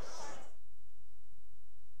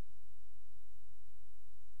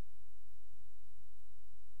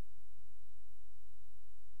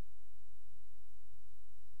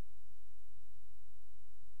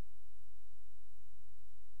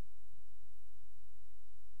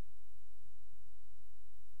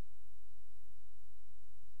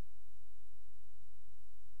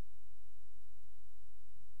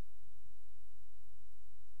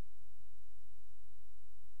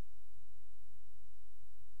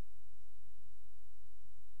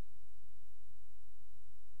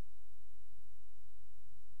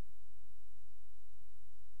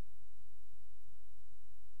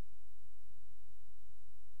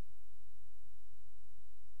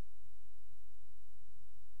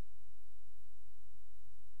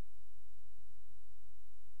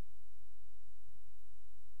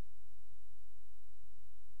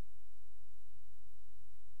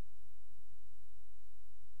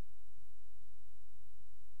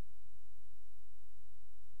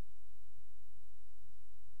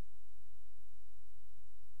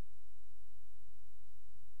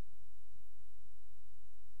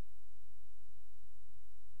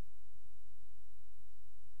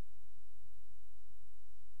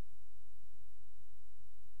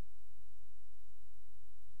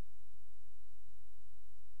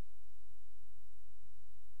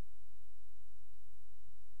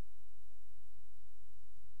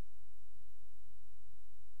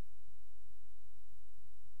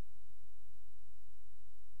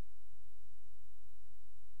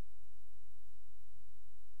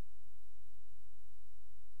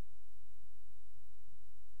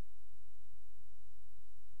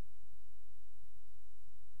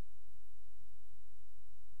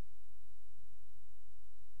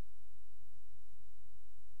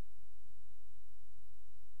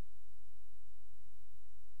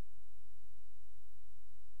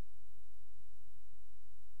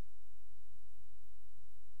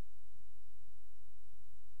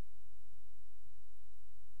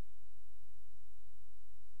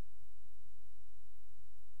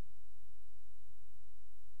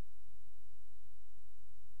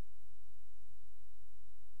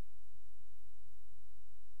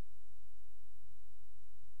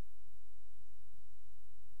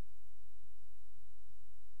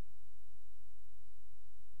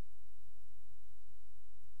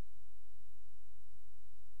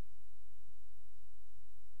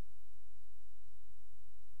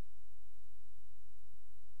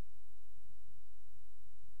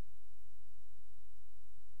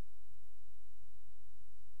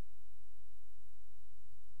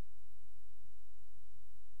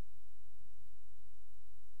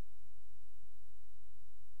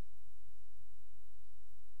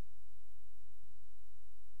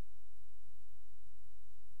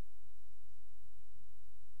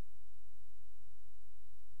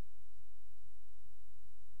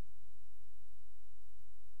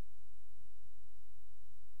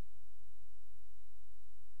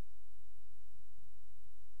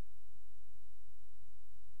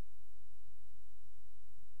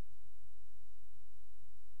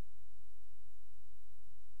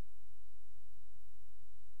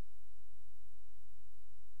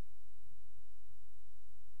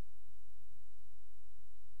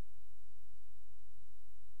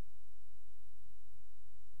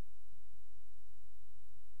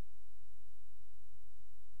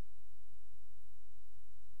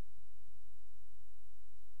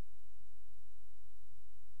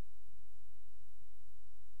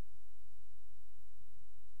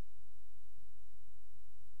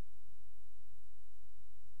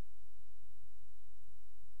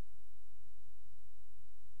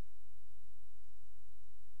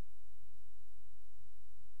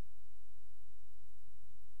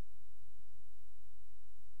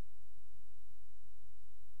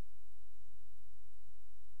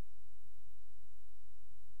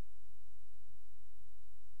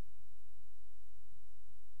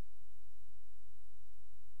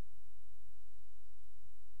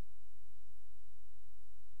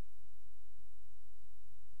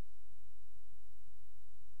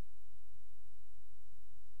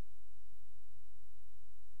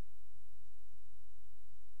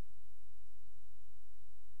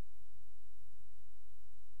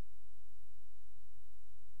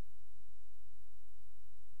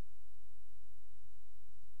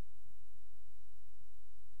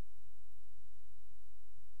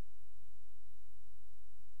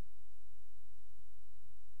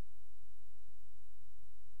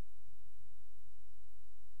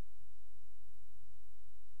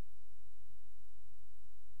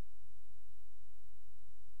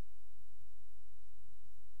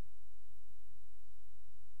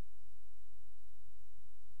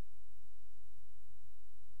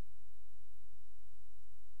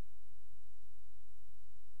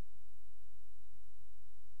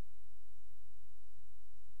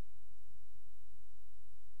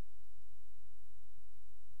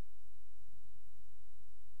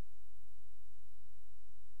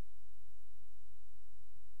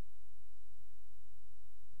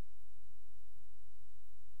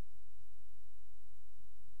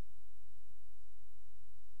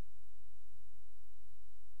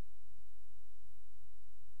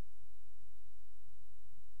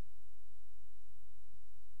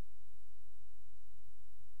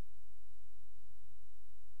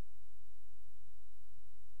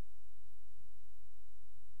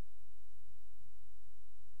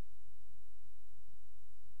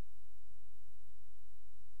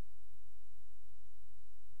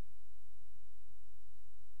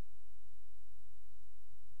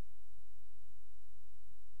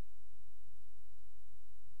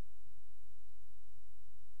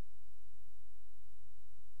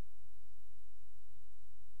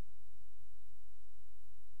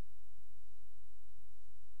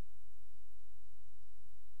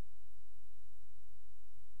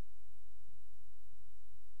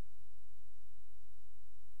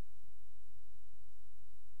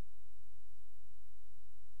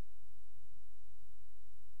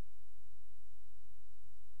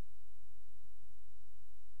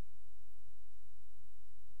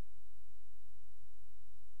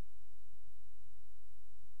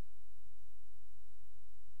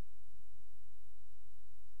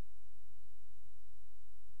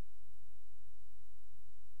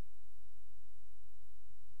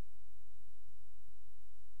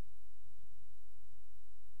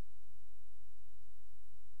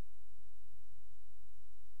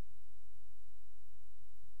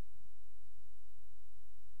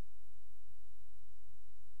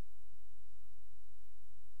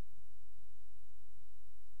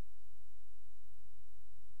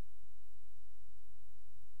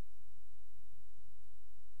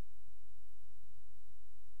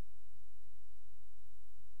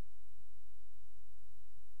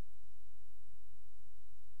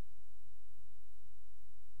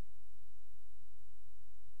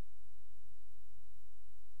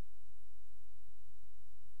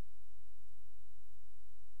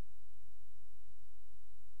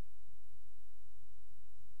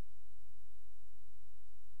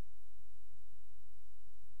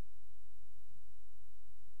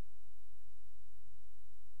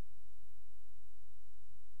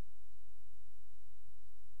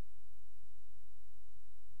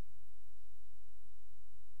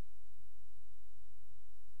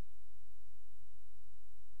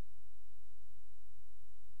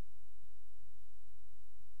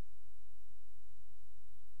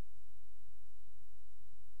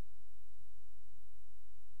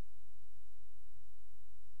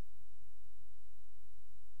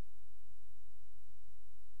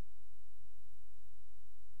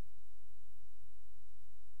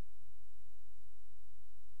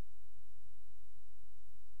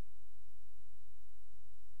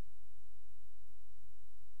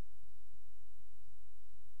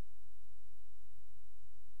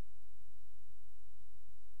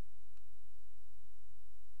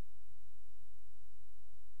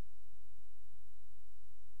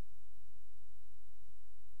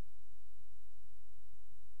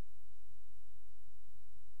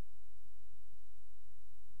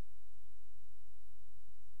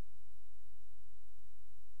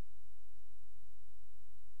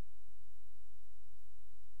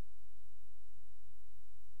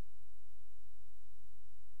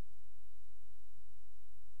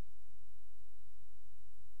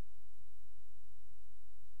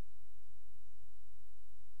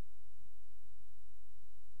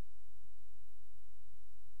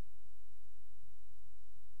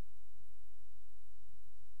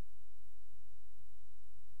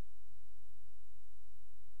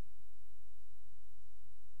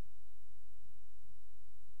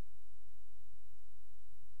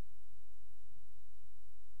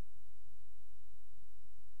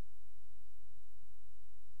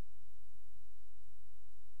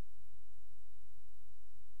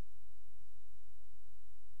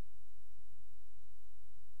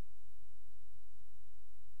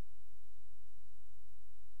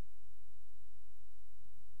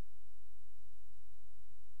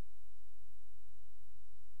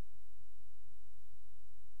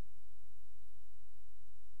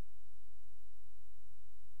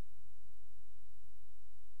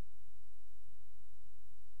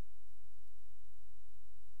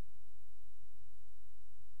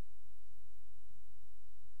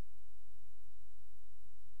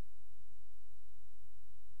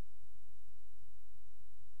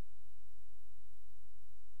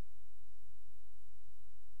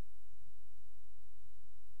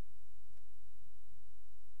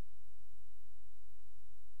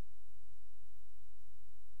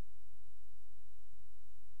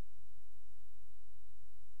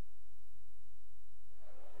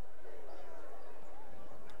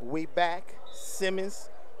 We back. Simmons,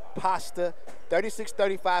 Pasta,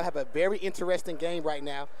 36-35 have a very interesting game right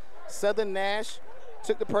now. Southern Nash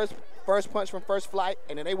took the first punch from first flight,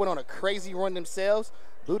 and then they went on a crazy run themselves.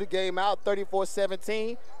 Blew the game out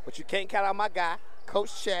 34-17, but you can't count out my guy,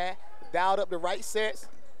 Coach Chad, dialed up the right sets.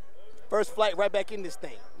 First flight right back in this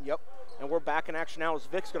thing. Yep, and we're back in action now as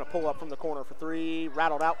Vic's going to pull up from the corner for three,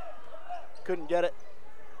 rattled out, couldn't get it.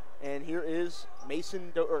 And here is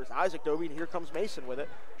Isaac Dobie, and here comes Mason with it,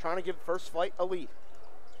 trying to give first flight a lead.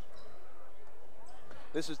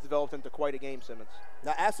 This has developed into quite a game, Simmons.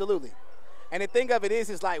 No, absolutely. And the thing of it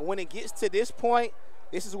is like when it gets to this point,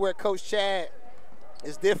 this is where Coach Chad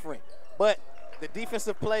is different. But the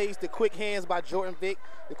defensive plays, the quick hands by Jordan Vick,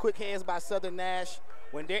 the quick hands by Southern Nash,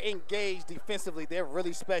 when they're engaged defensively, they're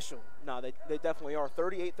really special. No, they definitely are.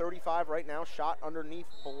 38-35 right now, shot underneath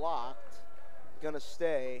blocked. Going to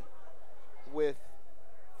stay with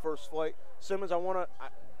first flight. Simmons, I want to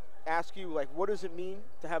ask you, like, what does it mean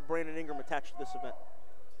to have Brandon Ingram attached to this event?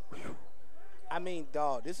 I mean,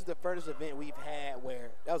 dog, this is the first event we've had where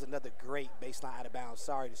that was another great baseline out of bounds.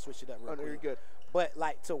 Sorry to switch it up real quick. You're good. But,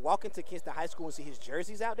 like, to walk into Kinston High School and see his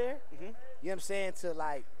jerseys out there, you know what I'm saying? To,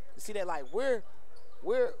 like, see that, like, we're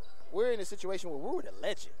in a situation where we're the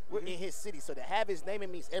legend. We're in his city, so to have his name,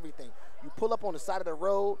 it means everything. You pull up on the side of the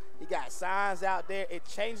road, he got signs out there. It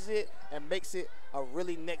changes it and makes it a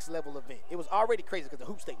really next-level event. It was already crazy because the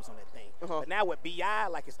hoop state was on that thing. But now with BI,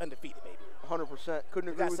 like, it's undefeated, baby. 100%. Couldn't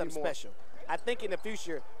agree with you more. Got something special. I think in the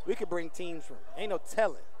future, we could bring teams from, ain't no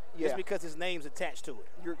telling, just because his name's attached to it.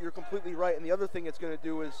 You're completely right. And the other thing it's going to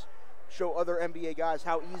do is show other NBA guys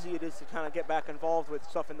how easy it is to kind of get back involved with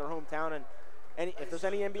stuff in their hometown. And if there's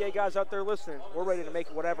any NBA guys out there listening, we're ready to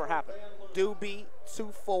make whatever happen. Doobie,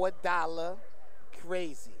 2 for $1.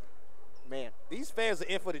 Crazy. Man. These fans are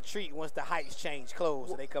in for the treat once the heights change clothes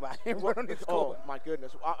and they come out and run on this court. Oh, my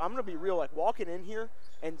goodness. I'm going to be real. Like, walking in here,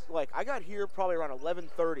 and, like, I got here probably around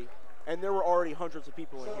 11:30, and there were already hundreds of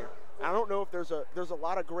people in here. I don't know if there's a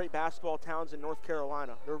lot of great basketball towns in North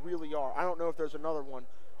Carolina. There really are. I don't know if there's another one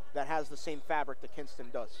that has the same fabric that Kinston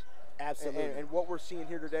does. Absolutely. And what we're seeing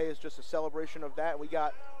here today is just a celebration of that. We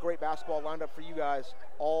got great basketball lined up for you guys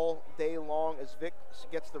all day long as Vic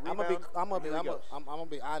gets the rebound. I'm gonna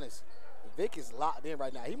be honest. Vic is locked in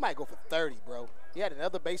right now. He might go for 30, bro. He had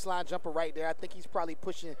another baseline jumper right there. I think he's probably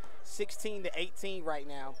pushing 16 to 18 right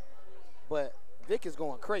now. But Vic is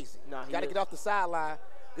going crazy. Got to get off the sideline.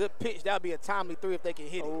 Good pitch. That would be a timely three if they can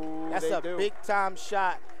hit it. That's a big-time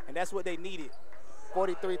shot, and that's what they needed.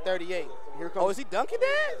 43-38. Here comes. Oh, is he dunking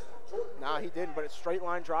that? Nah, he didn't, but it's straight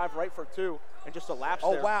line drive right for two, and just a lapse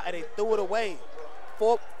there. Oh, wow, and they threw it away.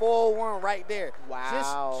 4-1 right there.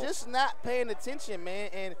 Wow. Just not paying attention, man.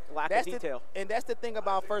 And lack of detail. And that's the thing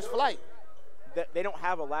about first flight. They don't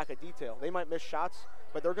have a lack of detail. They might miss shots,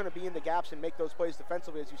 but they're going to be in the gaps and make those plays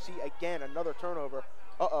defensively. As you see, again, another turnover.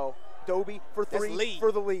 Dobie for three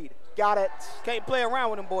for the lead. Got it. Can't play around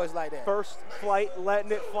with them boys like that. First flight,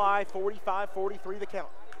 letting it fly, 45-43 the count.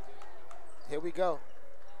 Here we go.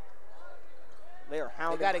 They are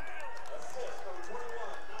hounding.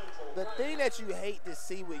 The thing that you hate to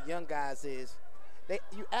see with young guys is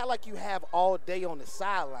you act like you have all day on the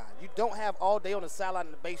sideline. You don't have all day on the sideline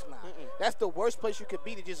in the baseline. That's the worst place you could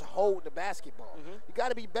be to just hold the basketball. You got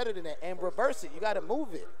to be better than that and reverse it. You got to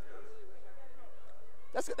move it.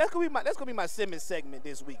 That's gonna be my Simmons segment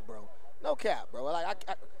this week, bro. No cap, bro.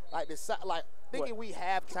 Thinking we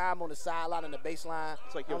have time on the sideline and the baseline.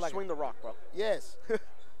 It's like, swing the rock, bro. Yes.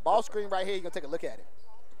 Ball screen right here. You're gonna take a look at it.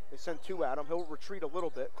 They send two at him. He'll retreat a little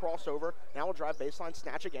bit. Crossover. Now we'll drive baseline.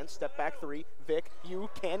 Snatch again. Step back three. Vic, you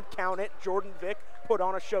can count it. Jordan Vic, put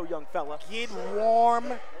on a show, young fella. Get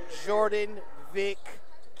warm, Jordan Vic.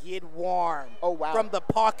 Get warm. Oh, wow. From the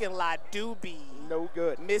parking lot, Doobie. No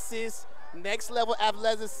good. Misses. Next level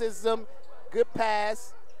athleticism. Good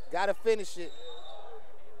pass. Got to finish it.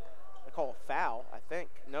 They call a foul, I think.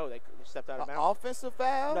 No, they stepped out of bounds. Offensive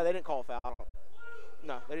foul? No, they didn't call a foul.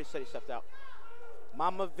 No, they just said he stepped out.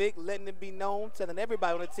 Mama Vic letting it be known, telling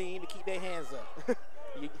everybody on the team to keep their hands up.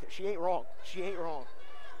 She ain't wrong. She ain't wrong.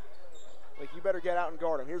 Like, you better get out and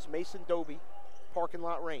guard him. Here's Mason Dobie, parking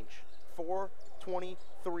lot range.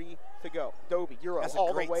 4:23 to go. Dobie, you're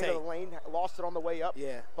all the way to the lane. Lost it on the way up.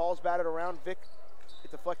 Yeah. Ball's batted around. Vic,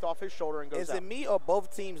 it deflects off his shoulder and goes out. Is it me or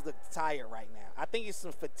both teams look tired right now? I think it's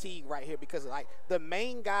some fatigue right here because the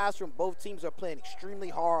main guys from both teams are playing extremely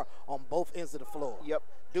hard on both ends of the floor. Yep.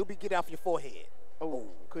 Doobie, get off your forehead. Oh,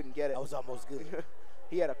 couldn't get it. That was almost good.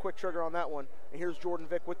 He had a quick trigger on that one. And here's Jordan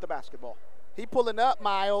Vic with the basketball. He pulling up,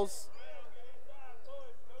 Miles.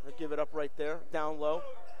 They'll give it up right there, down low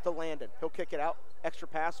to Landon. He'll kick it out. Extra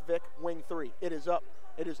pass, Vic, wing three. It is up.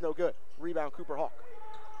 It is no good. Rebound, Cooper Hawk.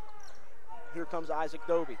 Here comes Isaac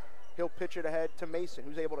Dobie. He'll pitch it ahead to Mason,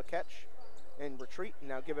 who's able to catch and retreat and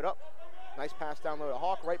now give it up. Nice pass down low to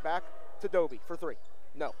Hawk, right back to Dobie for 3.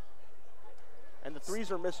 No. And the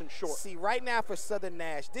threes are missing short. See, right now for Southern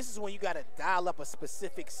Nash, this is when you got to dial up a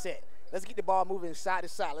specific set. Let's get the ball moving side to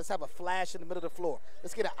side. Let's have a flash in the middle of the floor.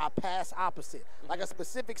 Let's get a pass opposite. Like a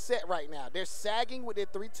specific set right now. They're sagging with their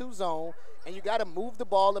 3-2 zone, and you got to move the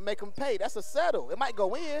ball and make them pay. That's a settle. It might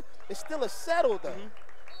go in. It's still a settle, though.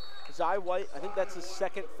 Zy White, I think that's his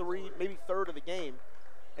second 3, maybe third of the game.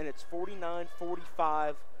 And it's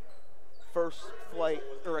 49-45, first flight,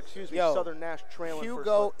 or excuse me, Southern Nash trailing.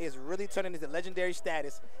 Hugo is really turning into legendary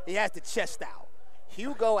status. He has the chest out.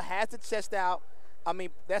 Hugo has the chest out. I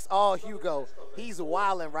mean, that's all Hugo. He's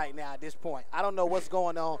wilding right now at this point. I don't know what's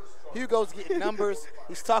going on. Hugo's getting numbers.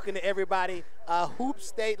 He's talking to everybody. A Hoop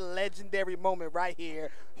State legendary moment right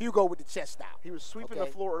here. Hugo with the chest out. He was sweeping the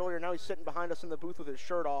floor earlier. Now he's sitting behind us in the booth with his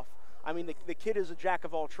shirt off. I mean, the kid is a jack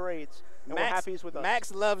of all trades, and we're happy he's with us.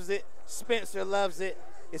 Max loves it. Spencer loves it.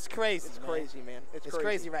 It's crazy. It's crazy, man. It's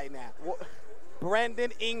crazy right now.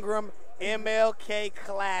 Brandon Ingram, MLK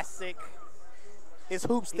Classic. It's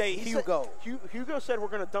Hoop State Hugo. Hugo said we're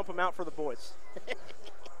going to dump him out for the boys.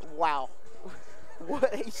 Wow.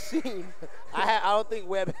 What a scene. I don't think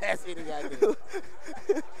Webb has any idea.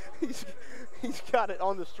 He's got it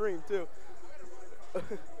on the stream, too.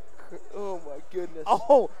 Oh, my goodness.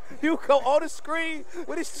 Oh, Hugo on the screen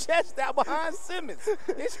with his chest out behind Simmons.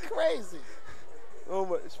 It's crazy. Oh,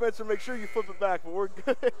 my. Spencer, make sure you flip it back, but we're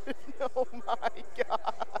good. Oh, my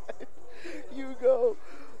God. Hugo,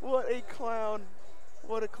 what a clown.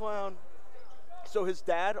 What a clown. So his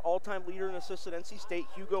dad, all-time leader in assists at NC State.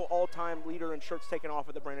 Hugo, all-time leader in shirts taken off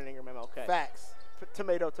at the Brandon Ingram MLK. Facts.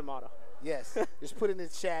 Tomato. Yes. Just put it in the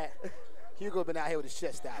chat. Hugo been out here with his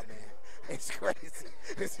chest out, man. It's crazy.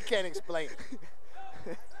 You can't explain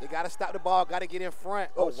it. They got to stop the ball. Got to get in front.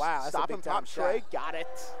 Oh, wow. That's a big time shot. Trey. Got it.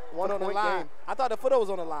 One on the line. Game. I thought the footer was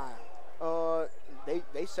on the line.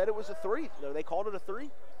 They said it was a 3. They called it a 3.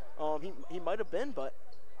 He might have been, but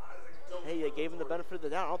hey, they gave him the benefit of the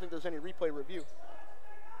doubt. I don't think there's any replay review.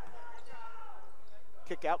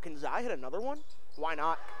 Kick out. Can Zy hit another one? Why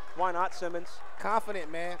not? Why not, Simmons?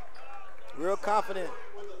 Confident, man. Real confident.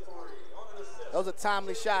 Those are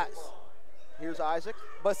timely shots. Here's Isaac.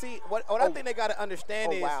 But see, what I think they got to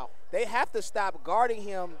understand is they have to stop guarding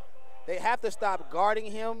him. They have to stop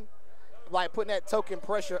guarding him, like putting that token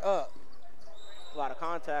pressure up. A lot of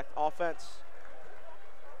contact. Offense.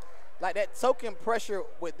 Like that token pressure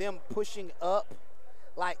with them pushing up,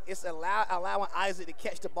 like it's allowing Isaac to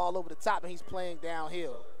catch the ball over the top, and he's playing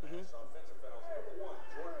downhill.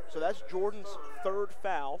 So that's Jordan's 3rd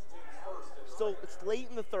foul. Still, it's late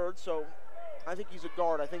in the 3rd, so I think he's a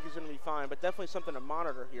guard. I think he's going to be fine, but definitely something to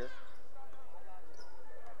monitor here.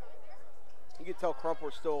 You can tell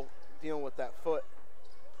Crumpler's still dealing with that foot.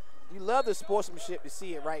 You love the sportsmanship to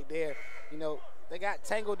see it right there. You know, they got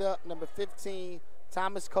tangled up, number 15,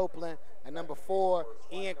 Thomas Copeland, and number 4,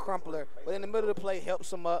 Ian Crumpler. But in the middle of the play,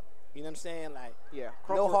 helps him up. You know what I'm saying? Like, yeah,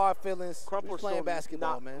 no hard feelings. Crumpler's playing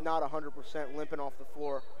basketball, man. Not 100%, limping off the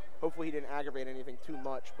floor. Hopefully he didn't aggravate anything too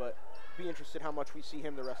much, but be interested how much we see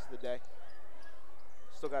him the rest of the day.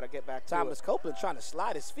 Still got to get back to Thomas Copeland trying to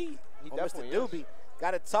slide his feet. He definitely Mr. Doobie.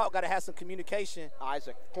 Got to talk, got to have some communication.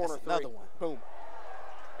 Isaac, corner 3. Another one. Boom.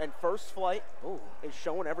 And first flight is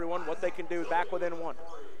showing everyone what they can do back within 1.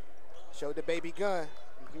 Showed the baby gun.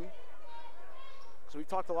 So we've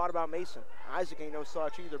talked a lot about Mason. Isaac ain't no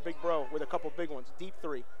slouch either. Big bro with a couple big ones. Deep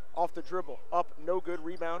 3. Off the dribble. Up. No good.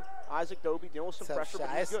 Rebound. Isaac Dobie dealing with some pressure, but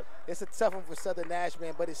he's good. It's a tough one for Southern Nash,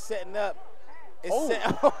 man, but it's setting up.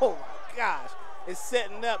 Oh, my gosh. It's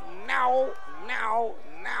setting up now.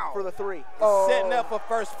 For the 3. It's setting up for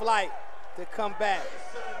first flight to come back.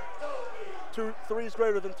 3 is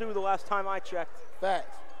greater than 2 the last time I checked.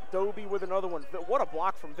 Facts. Dobie with another one. What a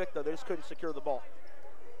block from Victor. They just couldn't secure the ball.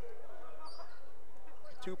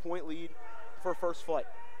 2-point lead for first flight.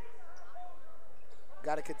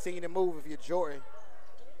 Got to continue to move if you're Jordan.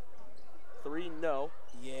 3, no.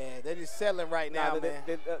 Yeah, they're just settling right now, man.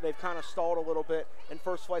 They've kind of stalled a little bit, and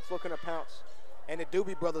first flight's looking to pounce. And the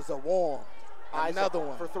Doobie brothers are warm. Another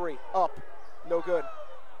one. For 3. Up. No good.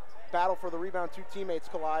 Battle for the rebound. 2 teammates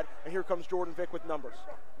collide, and here comes Jordan Vick with numbers.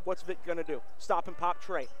 What's Vick going to do? Stop and pop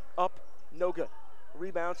Trey. Up. No good.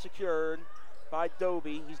 Rebound secured by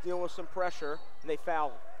Dobie. He's dealing with some pressure, and they foul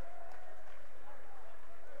him.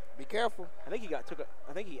 Be careful. I think he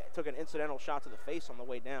took an incidental shot to the face on the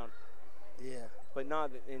way down. Yeah. But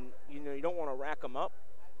you don't want to rack him up.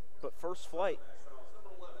 But first flight.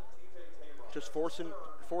 just forcing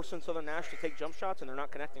Southern Nash to take jump shots, and they're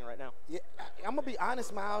not connecting right now. Yeah, I'm going to be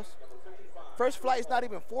honest, Miles. First Flight's not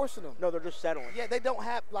even forcing them. No, they're just settling. Yeah, they don't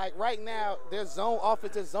have, like, right now, their zone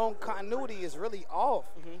offense, their zone continuity is really off.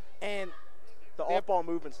 And the off-ball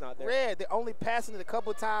movement's not there. Yeah, they're only passing it a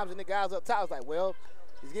couple times, and the guys up top was like, well,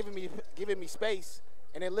 he's giving me space,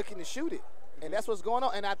 and they're looking to shoot it. And that's what's going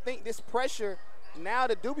on. And I think this pressure, now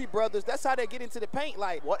the Doobie Brothers, that's how they get into the paint.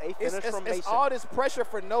 Like, what a finish from Mason. It's all this pressure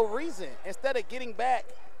for no reason. Instead of getting back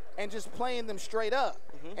and just playing them straight up.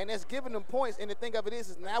 And that's giving them points. And the thing of it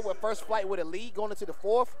is now with First Flight with a lead going into the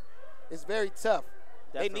fourth, it's very tough.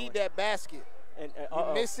 Definitely. They need that basket. And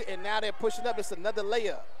you miss it, and now they're pushing up. It's another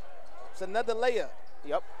layup. It's another layup.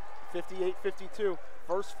 Yep, 58-52.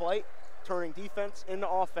 First Flight turning defense into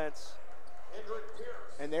offense.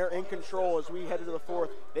 And they're in control as we head into the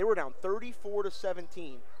fourth. They were down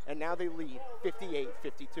 34-17, and now they lead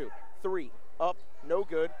 58-52. 3 up, no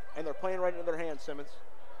good, and they're playing right into their hands, Simmons.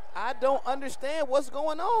 I don't understand what's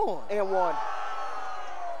going on. And 1.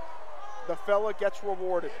 The fella gets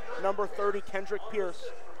rewarded. Number 30, Kendrick Pierce,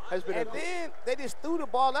 has been. And then they just threw the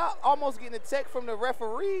ball out, almost getting a tech from the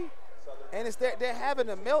referee. And they're having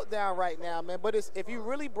a meltdown right now, man. But if you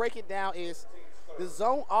really break it down, is the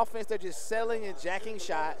zone offense, they're just selling and jacking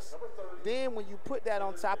shots. Then when you put that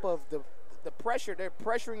on top of the pressure, they're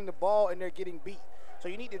pressuring the ball and they're getting beat. So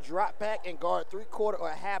you need to drop back and guard 3/4 or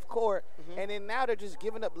a half court. And then now they're just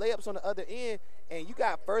giving up layups on the other end. And you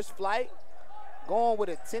got First Flight going with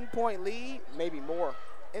a 10-point lead, maybe more,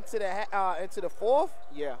 into the fourth.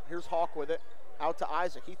 Yeah, here's Hawk with it. Out to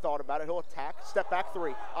Isaac. He thought about it. He'll attack. Step back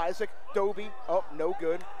 3. Isaac, Dobie. Oh, no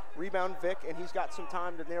good. Rebound Vic, and he's got some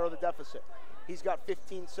time to narrow the deficit. He's got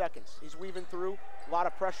 15 seconds. He's weaving through. A lot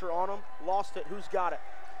of pressure on him. Lost it. Who's got it?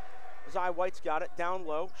 Zai White's got it. Down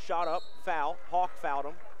low. Shot up. Foul. Hawk fouled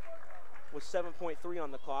him. With 7.3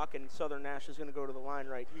 on the clock, and Southern Nash is going to go to the line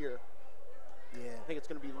right here. Yeah. I think it's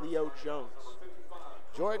going to be Leo Jones.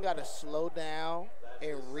 Jordan got to slow down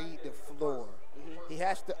and read the floor. He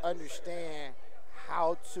has to understand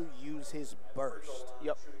how to use his burst.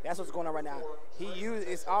 Yep. That's what's going on right now.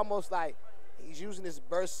 It's almost like he's using his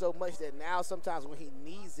burst so much that now sometimes when he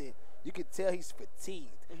needs it, you can tell he's fatigued.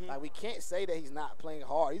 Like, we can't say that he's not playing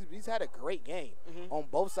hard. He's had a great game on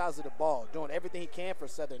both sides of the ball, doing everything he can for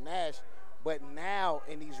Southern Nash. But now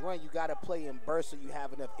in these runs, you got to play in burst so you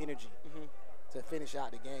have enough energy to finish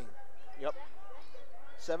out the game. Yep.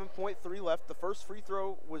 7.3 left. The first free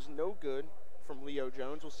throw was no good from Leo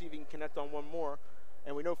Jones. We'll see if he can connect on one more.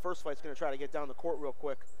 And we know First Flight's going to try to get down the court real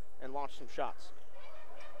quick and launch some shots.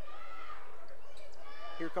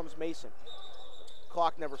 Here comes Mason.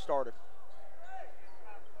 Clock never started.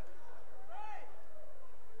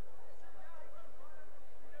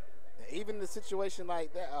 Even in a situation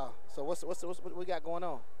like that, so what we got going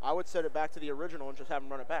on? I would set it back to the original and just have him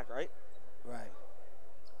run it back, right? Right.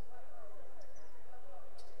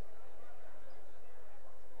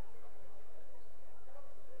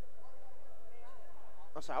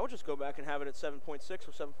 So I would just go back and have it at 7.6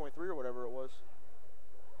 or 7.3 or whatever it was.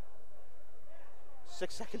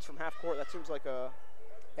 6 seconds from half court. That seems like a...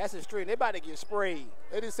 That's extreme. They about to get sprayed.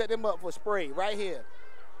 They just set them up for spray right here.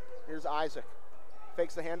 Here's Isaac.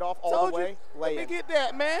 Fakes the handoff all the way. Let me get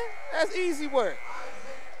that, man. That's easy work.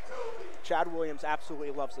 Chad Williams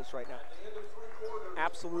absolutely loves this right now.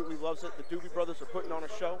 Absolutely loves it. The Doobie Brothers are putting on a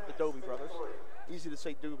show. The Dobie Brothers. Easy to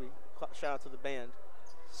say Doobie. Shout out to the band.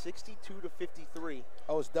 62-53.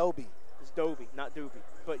 Oh, it's Dobie. It's Dobie, not Doobie.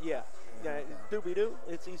 But yeah, Doobie-doo,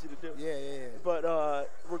 it's easy to do. Yeah. But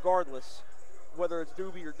regardless, whether it's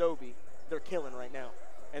Doobie or Dobie, they're killing right now.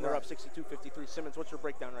 And they're up 62-53. Simmons, what's your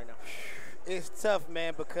breakdown right now? It's tough,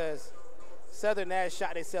 man, because Southern Nash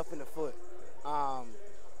shot themselves in the foot.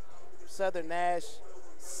 Southern Nash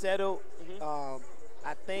settled.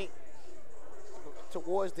 I think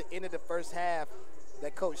towards the end of the first half,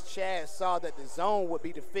 that Coach Chad saw that the zone would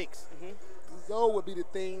be the fix. The zone would be the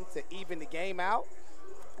thing to even the game out,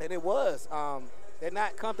 and it was. They're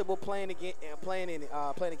not comfortable playing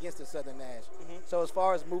against the Southern Nash. So as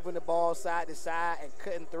far as moving the ball side to side and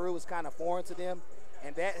cutting through is kind of foreign to them,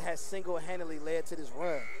 and that has single-handedly led to this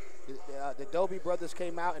run. The Dobie Brothers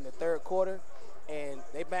came out in the third quarter, and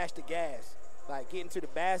they mashed the gas, like getting to the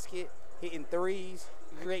basket, hitting threes,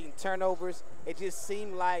 creating turnovers. It just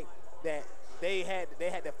seemed like that they had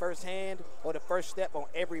the first hand or the first step on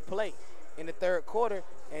every play in the third quarter.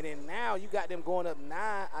 And then now you got them going up 9.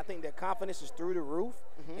 I think their confidence is through the roof.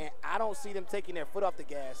 And I don't see them taking their foot off the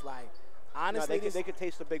gas. Like, Honestly, no, they could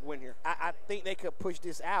taste a big win here. I think they could push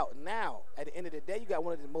this out. Now, at the end of the day, you got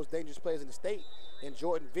one of the most dangerous players in the state in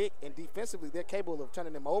Jordan Vick, and defensively, they're capable of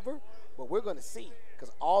turning them over, but we're going to see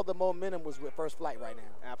because all the momentum was with First Flight right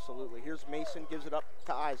now. Absolutely. Here's Mason, gives it up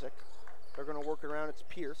to Isaac. They're going to work it around. It's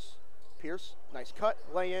Pierce. Pierce, nice cut,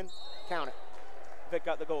 lay in, count it. Vick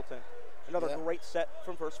got the goaltend. Another great set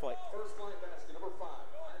from First Flight. First Flight basket, number 5.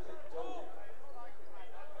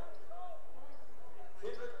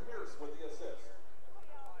 Pierce with the assist.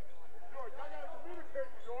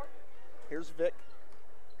 Here's Vic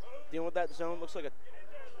dealing with that zone. Looks like I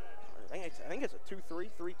think it's a 2-3,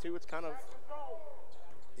 3-2. It's kind of.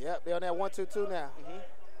 Yep, they're on that 1-2-2 now.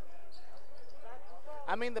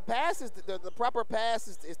 I mean, the pass is the proper pass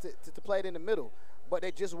is to play it in the middle, but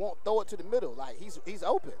they just won't throw it to the middle. Like he's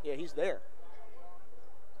open. Yeah, he's there.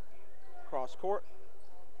 Cross court.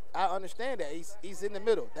 I understand that he's in the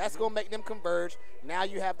middle. That's gonna make them converge. Now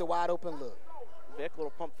you have the wide open look. Vic,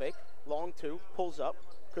 little pump fake, long 2, pulls up,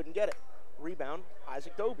 couldn't get it. Rebound,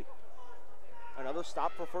 Isaac Doby. Another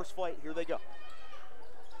stop for First Flight. Here they go.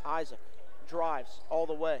 Isaac drives all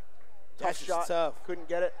the way. That's Tough shot. tough. Couldn't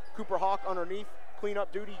get it. Cooper Hawk underneath.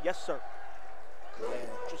 Cleanup duty. Yes, sir. Yeah.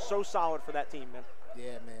 Just so solid for that team, man.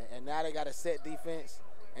 Yeah, man. And now they got a set defense,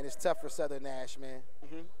 and it's tough for Southern Nash, man.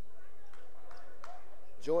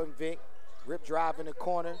 Jordan Vick, rip drive in the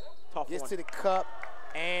corner. Tough gets one. to the cup,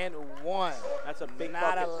 and one. That's a big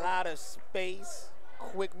Not bucket. a lot of space.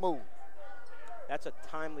 Quick move. That's a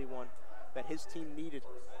timely one that his team needed.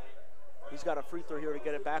 He's got a free throw here to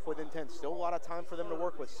get it back within 10. Still a lot of time for them to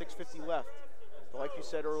work with. 6:50 left. But like you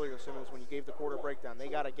said earlier, Simmons, when you gave the quarter breakdown, they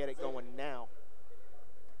got to get it going now.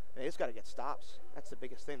 They just got to get stops. That's the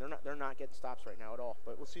biggest thing. They're not getting stops right now at all.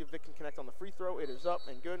 But we'll see if Vic can connect on the free throw. It is up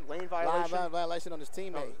and good. Lane violation. Line violation on his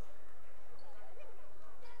teammate. Oh.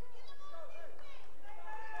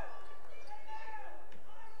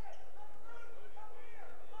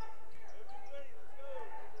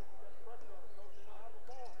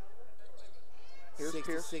 Here's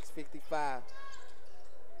Pierce. 66-55.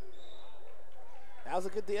 That's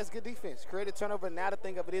good defense. Create a turnover. Now the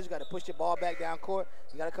thing of it is you got to push your ball back down court.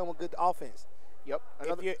 You got to come with good offense. Yep.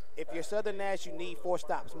 If you're Southern Nash, you need 4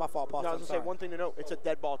 stops. My fault, Paul. No, I was going to say one thing to note. It's a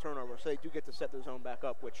dead ball turnover, so they do get to set the zone back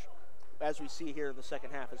up, which, as we see here in the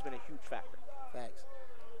second half, has been a huge factor. Thanks.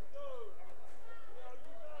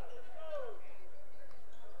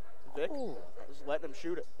 Vic, just letting him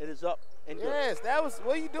shoot it. It is up and good. Yes, that was.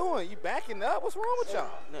 What are you doing? You backing up? What's wrong with y'all?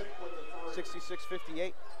 No.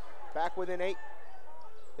 66-58. Back within 8.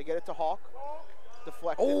 They get it to Hawk.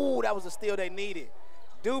 Deflected. Oh, that was a steal they needed.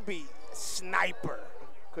 Doobie, sniper.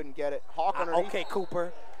 Couldn't get it. Hawk underneath. Okay,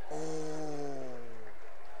 Cooper. Oh,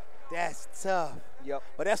 that's tough. Yep.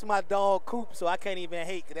 But that's my dog, Coop, so I can't even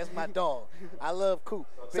hate, because that's my dog. I love Coop.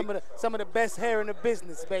 Some of the best hair in the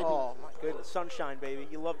business, baby. Oh, my goodness. Sunshine, baby.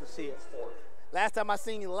 You love to see it. Last time I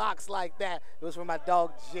seen locks like that, it was from my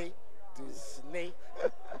dog, Jay. The snake.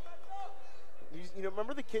 You know,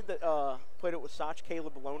 remember the kid that played it with Sach,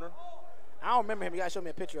 Caleb Lohner? I don't remember him. You got to show me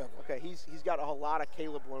a picture of him. Okay, he's got a lot of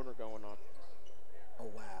Caleb Lohner going on. Oh,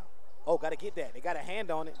 wow. Oh, got to get that. They got a hand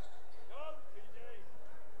on it.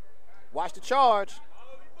 Watch the charge.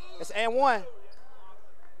 It's and 1.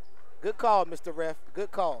 Good call, Mr. Ref.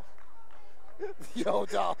 Good call. Yo,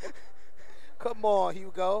 dog. Come on,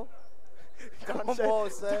 Hugo. Come on,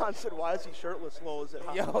 son. Don said, why is he shirtless? Low, is it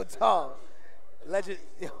hot? Yo, dog. Legend.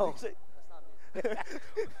 Yo.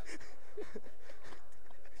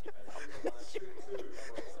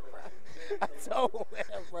 I told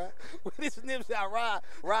him, bro. With his nips out,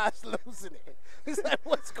 Rod's losing it. He's like,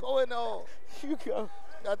 what's going on? Hugo.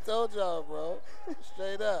 I told y'all, bro.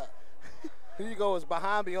 Straight up. Hugo is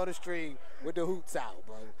behind me on the stream with the hoops out,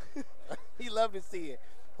 bro. He loved to see it.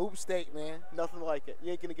 Hoop State, man. Nothing like it.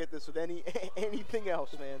 You ain't going to get this with anything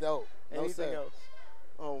else, man. No. Anything sir. else.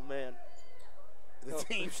 Oh, man. The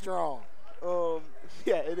team's strong.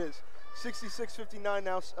 Yeah, it is. 66-59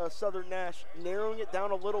 now, Southern Nash narrowing it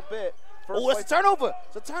down a little bit. It's a turnover.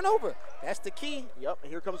 It's a turnover. That's the key. Yep,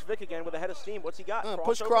 and here comes Vic again with a head of steam. What's he got?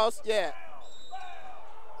 Push cross, yeah.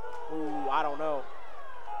 Ooh, I don't know.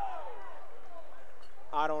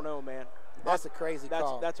 I don't know, man. That's a crazy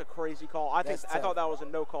call. That's a crazy call. I thought that was a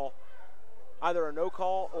no call. Either a no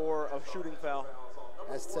call or a shooting foul.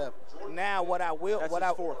 That's tough. Now what I will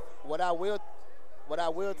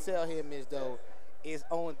tell him is though is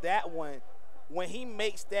on that one, when he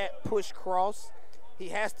makes that push cross, he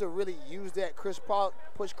has to really use that push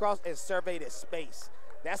cross and survey the space.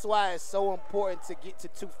 That's why it's so important to get to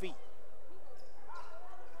 2 feet.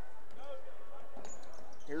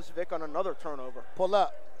 Here's Vic on another turnover. Pull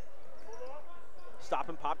up. Stop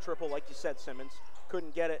and pop triple, like you said, Simmons.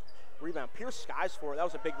 Couldn't get it. Rebound. Pierce skies for it. That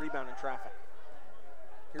was a big rebound in traffic.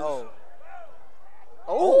 Here's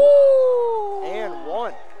and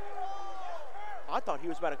one. I thought he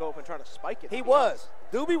was about to go up and try to spike it. He was.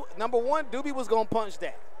 Doobie, number one, Doobie was going to punch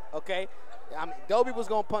that, okay? I mean, Doobie was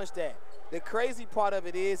going to punch that. The crazy part of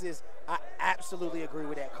it is I absolutely agree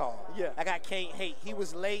with that call. Yeah. Like, I can't hate. He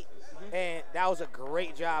was late, and that was a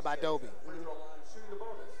great job by Doobie.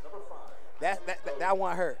 That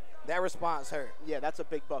one hurt. That response hurt. Yeah, that's a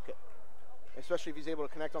big bucket, especially if he's able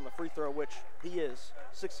to connect on the free throw, which he is.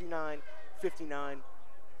 69-59,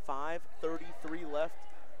 5:33 left.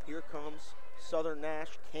 Here comes Southern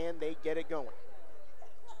Nash. Can they get it going?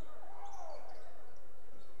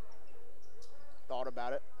 Thought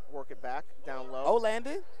about it. Work it back, down low. Oh,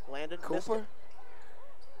 Landon. Cooper.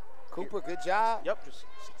 Cooper, good job. Yep, just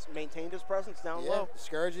maintained his presence down low.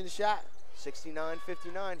 Discouraging the shot.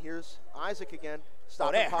 69-59. Here's Isaac again.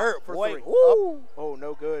 Stop that hurt, for boy. three. Woo. Oh,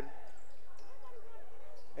 no good.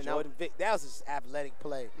 And Jordan Vick, that was his athletic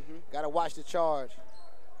play. Got to watch the charge.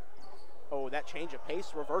 Oh, that change of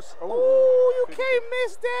pace, reverse. Oh, you can't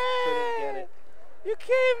miss that. Couldn't get it. You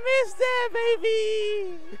can't miss that,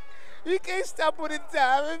 baby. You can't stop on the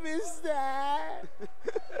time and miss that.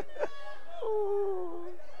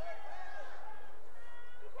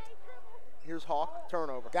 Here's Hawk,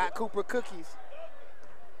 turnover. Got Cooper cookies.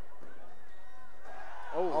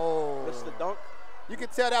 Oh, missed the dunk. You can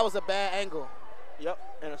tell that was a bad angle. Yep,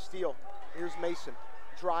 and a steal. Here's Mason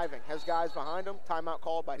driving, has guys behind him. Timeout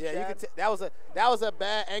called by Chad. You can that was a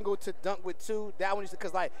bad angle to dunk with two. That one,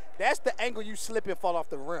 because like that's the angle you slip and fall off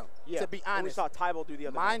the rim. Yeah, to be honest. And we saw Tybalt do the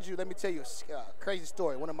other. Mind you, let me tell you a crazy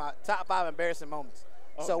story. One of my top 5 embarrassing moments.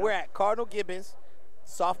 We're at Cardinal Gibbons,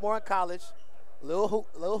 sophomore in college, little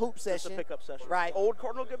hoop session. Just a pickup session. Right. Old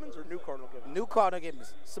Cardinal Gibbons or new Cardinal Gibbons? New Cardinal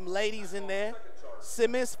Gibbons. Some ladies in there.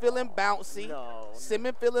 Simmons feeling bouncy.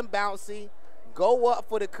 Simmons feeling bouncy. Go up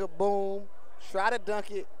for the kaboom. Try to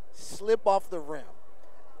dunk it. Slip off the rim.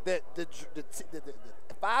 The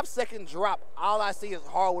 5-second drop, all I see is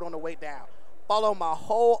hardwood on the way down. Follow my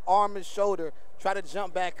whole arm and shoulder, try to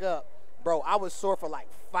jump back up. Bro, I was sore for like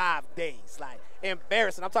 5 days. Like,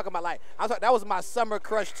 embarrassing. I'm talking about that was my summer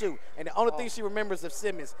crush too. And the only thing she remembers of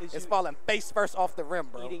Simmons is falling face first off the rim,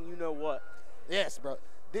 bro. Eating you know what. Yes, bro.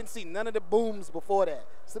 Didn't see none of the booms before that.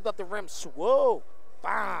 Slipped off the rim, swole,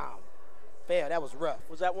 bam. Fail, that was rough.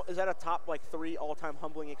 Is that a top like 3 all-time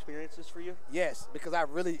humbling experiences for you? Yes, because I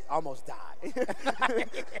really almost died.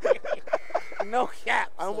 No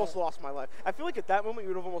cap. I almost lost my life. I feel like at that moment you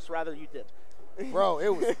would have almost rather you did. Bro, it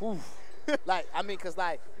was like, I mean, because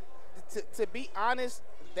like to be honest,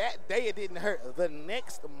 that day it didn't hurt. The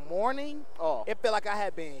next morning, it felt like I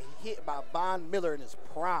had been hit by Von Miller in his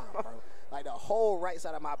prime, bro. Like the whole right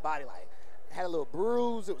side of my body, like had a little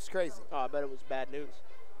bruise. It was crazy. Oh, I bet it was bad news.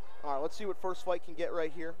 All right, let's see what First Flight can get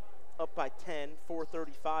right here. Up by 10,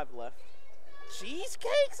 4:35 left.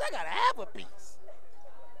 Cheesecakes? I got half a piece.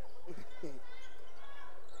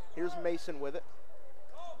 Here's Mason with it.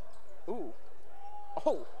 Ooh.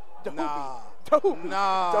 Oh, Dobie. Nah. Dobie.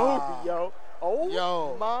 Nah. Dobie, yo. Oh,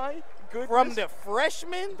 yo. My goodness. From the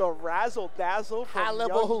freshman? The razzle-dazzle from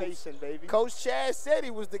high-level hoops. Mason, baby. Coach Chad said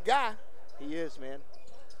he was the guy. He is, man.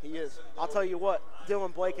 He is. I'll tell you what,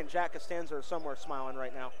 Dylan Blake and Jack Costanza are somewhere smiling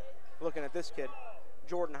right now, looking at this kid.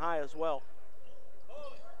 Jordan High as well.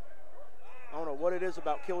 I don't know what it is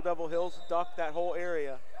about Kill Devil Hills, Duck, that whole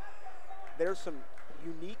area. There's some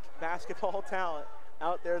unique basketball talent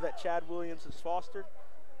out there that Chad Williams has fostered,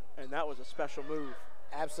 and that was a special move.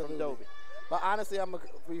 Absolutely. From Dobie. But honestly, I'm going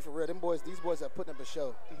to be for real. These boys are putting up a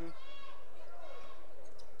show.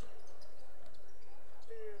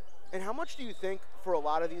 And how much do you think for a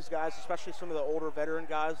lot of these guys, especially some of the older veteran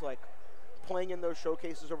guys, like playing in those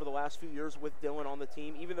showcases over the last few years with Dylan on the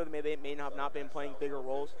team, even though they may have not been playing bigger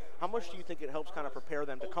roles, how much do you think it helps kind of prepare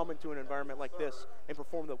them to come into an environment like this and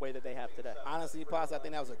perform the way that they have today? Honestly, Pops, I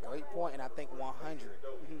think that was a great point, and I think 100.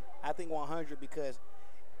 I think 100 because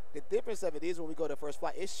the difference of it is when we go to First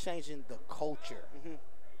Flight, it's changing the culture.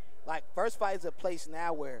 Like, First Flight is a place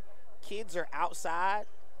now where kids are outside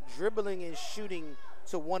dribbling and shooting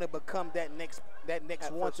to want to become that next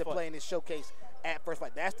one to play in this showcase at First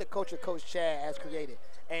Flight. That's the culture Coach Chad has created.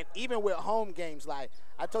 And even with home games, like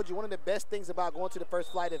I told you, one of the best things about going to the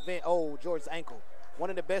First Flight event, George's ankle. One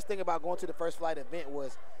of the best things about going to the First Flight event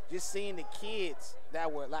was just seeing the kids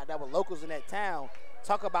that were locals in that town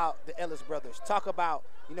talk about the Ellis brothers, talk about,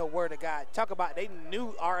 Word of God, talk about they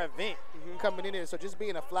knew our event coming in there. So just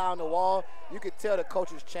being a fly on the wall, you could tell the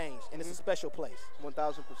culture's changed, and it's a special place.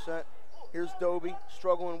 1,000%. Here's Dobie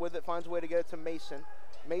struggling with it, finds a way to get it to Mason.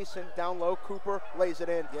 Mason down low. Cooper lays it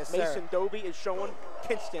in. Yes, Mason sir. Dobie is showing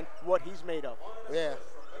Kinston what he's made of. Yeah.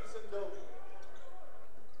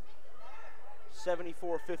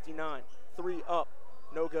 74-59. 3 up.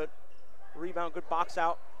 No good. Rebound. Good box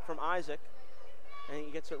out from Isaac. And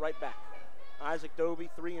he gets it right back. Isaac Dobie,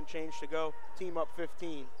 3 and change to go. Team up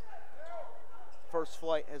 15. First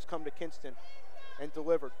flight has come to Kinston and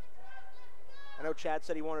delivered. I know Chad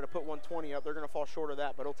said he wanted to put 120 up. They're going to fall short of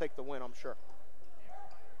that, but he'll take the win, I'm sure.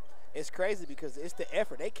 It's crazy because it's the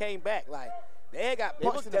effort. They came back. Like, they had got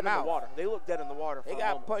punched in the mouth. They looked dead in the water. They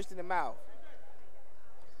got punched in the mouth.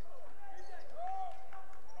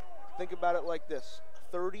 Think about it like this.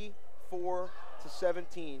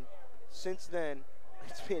 34-17. Since then,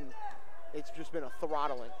 it's just been a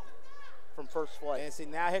throttling from first flight. And see,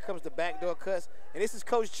 now here comes the backdoor cuts. And this is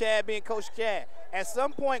Coach Chad being Coach Chad. At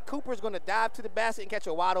some point, Cooper's going to dive to the basket and catch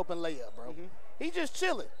a wide open layup, bro. He's just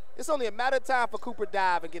chilling. It's only a matter of time for Cooper to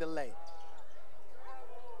dive and get a lay.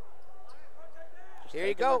 Here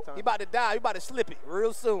you go. He about to dive. He about to slip it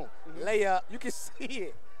real soon. Layup. You can see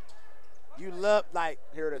it. You love, like,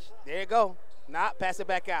 here it is. There you go. Not pass it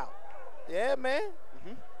back out. Yeah, man.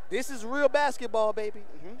 This is real basketball, baby.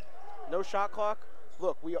 No shot clock.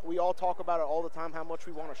 Look, we all talk about it all the time, how much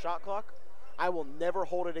we want a shot clock. I will never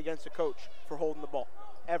hold it against a coach for holding the ball,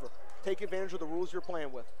 ever. Take advantage of the rules you're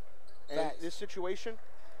playing with. And this situation,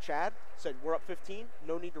 Chad said, we're up 15,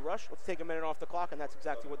 no need to rush. Let's take a minute off the clock, and that's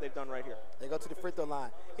exactly what they've done right here. They go to the free throw line.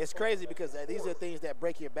 It's crazy because these are things that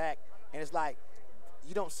break your back, and it's like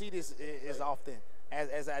you don't see this as often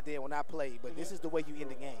as I did when I played, but this is the way you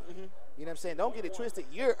end the game. You know what I'm saying? Don't get it twisted.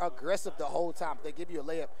 You're aggressive the whole time. If they give you a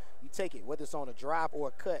layup, you take it, whether it's on a drive or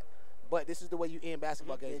a cut. But this is the way you end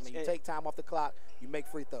basketball games, man. You take time off the clock, you make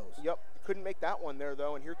free throws. Yep. Couldn't make that one there,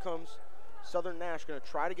 though, and here comes Southern Nash going to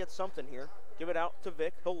try to get something here. Give it out to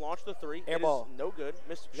Vic. He'll launch the 3. Air ball. No good.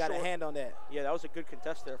 Missed you got a hand on that. Yeah, that was a good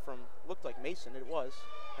contest there from, looked like Mason. It was.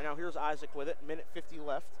 And now here's Isaac with it. Minute 50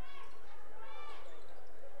 left.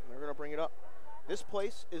 And they're going to bring it up. This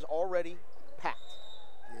place is already packed.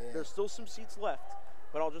 Yeah. There's still some seats left.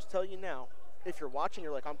 But I'll just tell you now, if you're watching,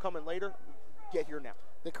 you're like, I'm coming later, get here now.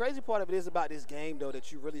 The crazy part of it is about this game, though,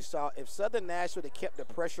 that you really saw. If Southern Nash would have kept the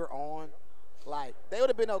pressure on, like, they would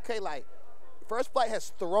have been okay. Like, First Flight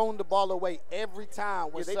has thrown the ball away every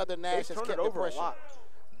time when Southern Nash has kept the pressure. A lot.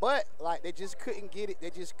 But, like, they just couldn't get it. They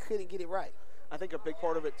just couldn't get it right. I think a big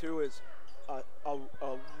part of it, too, is a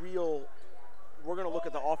real – we're going to look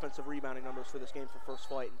at the offensive rebounding numbers for this game for First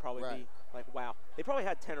Flight and probably be like, wow. They probably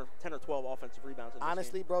had 10 or 12 offensive rebounds in this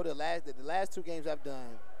Honestly, game. bro, the last 2 games I've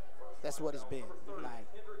done, that's what it's been. Like,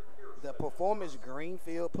 the performance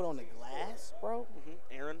Greenfield put on the glass, bro.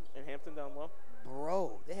 Aaron and Hampton down low.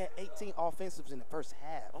 Bro, they had 18 offensives in the first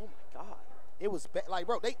half. Oh, my God. It was like,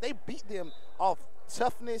 bro, they beat them off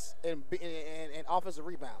toughness and offensive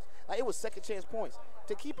rebounds. Like, it was second chance points.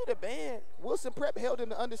 To keep it a band, Wilson Prep held them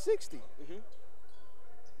to under 60.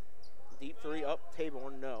 Deep 3 up,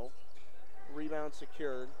 Taborn, no. Rebound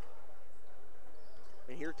secured.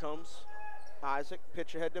 And here comes Isaac,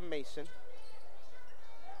 pitch ahead to Mason.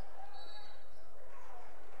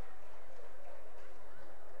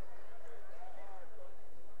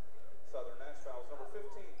 Southern Nash fouls number 15,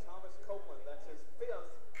 Thomas Copeland. That's his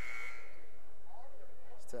 5th.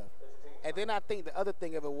 It's tough. And then I think the other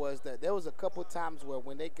thing of it was that there was a couple times where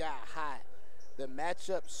when they got hot, the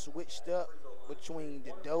matchup switched up between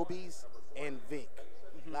the Dobies and Vic.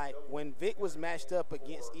 Like, when Vic was matched up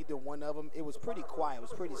against either one of them, it was pretty quiet. It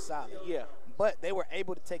was pretty solid. Yeah. But they were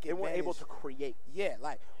able to take advantage. They weren't able to create. Yeah,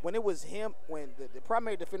 like, when it was him, when the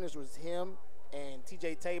primary defenders was him and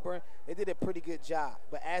T.J. Taborn, they did a pretty good job.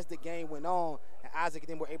 But as the game went on, and Isaac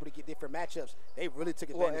and them were able to get different matchups, they really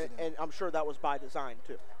took advantage of them. And I'm sure that was by design,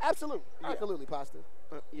 too. Absolutely. Yeah. Absolutely, Pasta.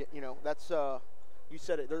 You know, that's, you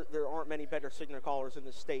said it, there aren't many better signal callers in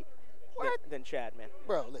the state than Chad, man.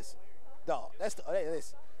 Bro, listen. Dog, that's the OG for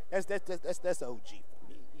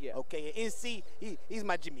me. Yeah. Okay, and NC, he's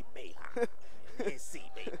my Jimmy Bay. NC,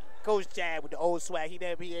 baby. Coach Chad with the old swag. He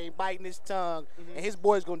ain't biting his tongue, and his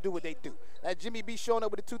boys gonna do what they do. That Jimmy B showing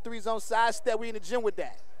up with the 2-3 zone side step. We in the gym with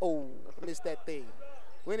that. Oh, missed that thing.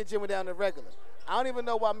 We in the gym with that on the regular. I don't even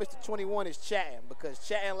know why Mr. 21 is chatting, because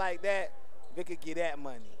chatting like that, they could get that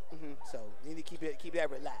money. So you need to keep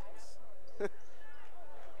that relaxed.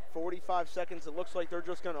 45 seconds. It looks like they're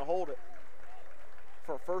just going to hold it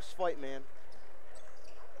for First Flight, man.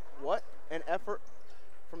 What an effort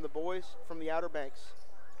from the boys from the Outer Banks.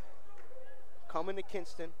 Coming to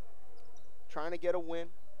Kinston, trying to get a win.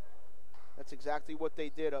 That's exactly what they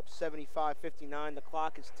did, up 75-59. The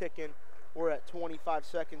clock is ticking. We're at 25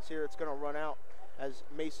 seconds here. It's going to run out. as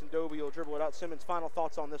Mason Doby will dribble it out. Simmons, final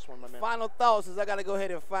thoughts on this one, my man. Final thoughts is I got to go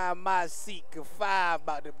ahead and find my seat. Cause 5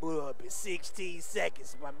 about to blow up in 16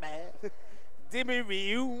 seconds, my man. Dimmy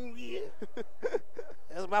reunion.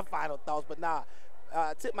 That's my final thoughts. But nah,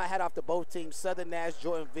 tip my hat off to both teams. Southern Nash,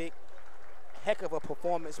 Jordan Vick. Heck of a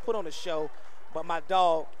performance. Put on a show. But my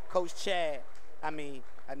dog, Coach Chad, I mean,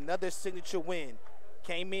 another signature win.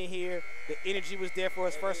 Came in here, the energy was there for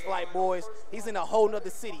his first flight, boys. He's in a whole nother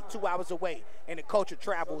city, 2 hours away, and the culture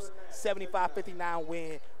travels. 75-59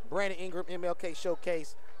 win. Brandon Ingram MLK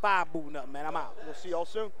Showcase. 5 booting up, man. I'm out. We'll see y'all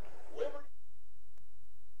soon.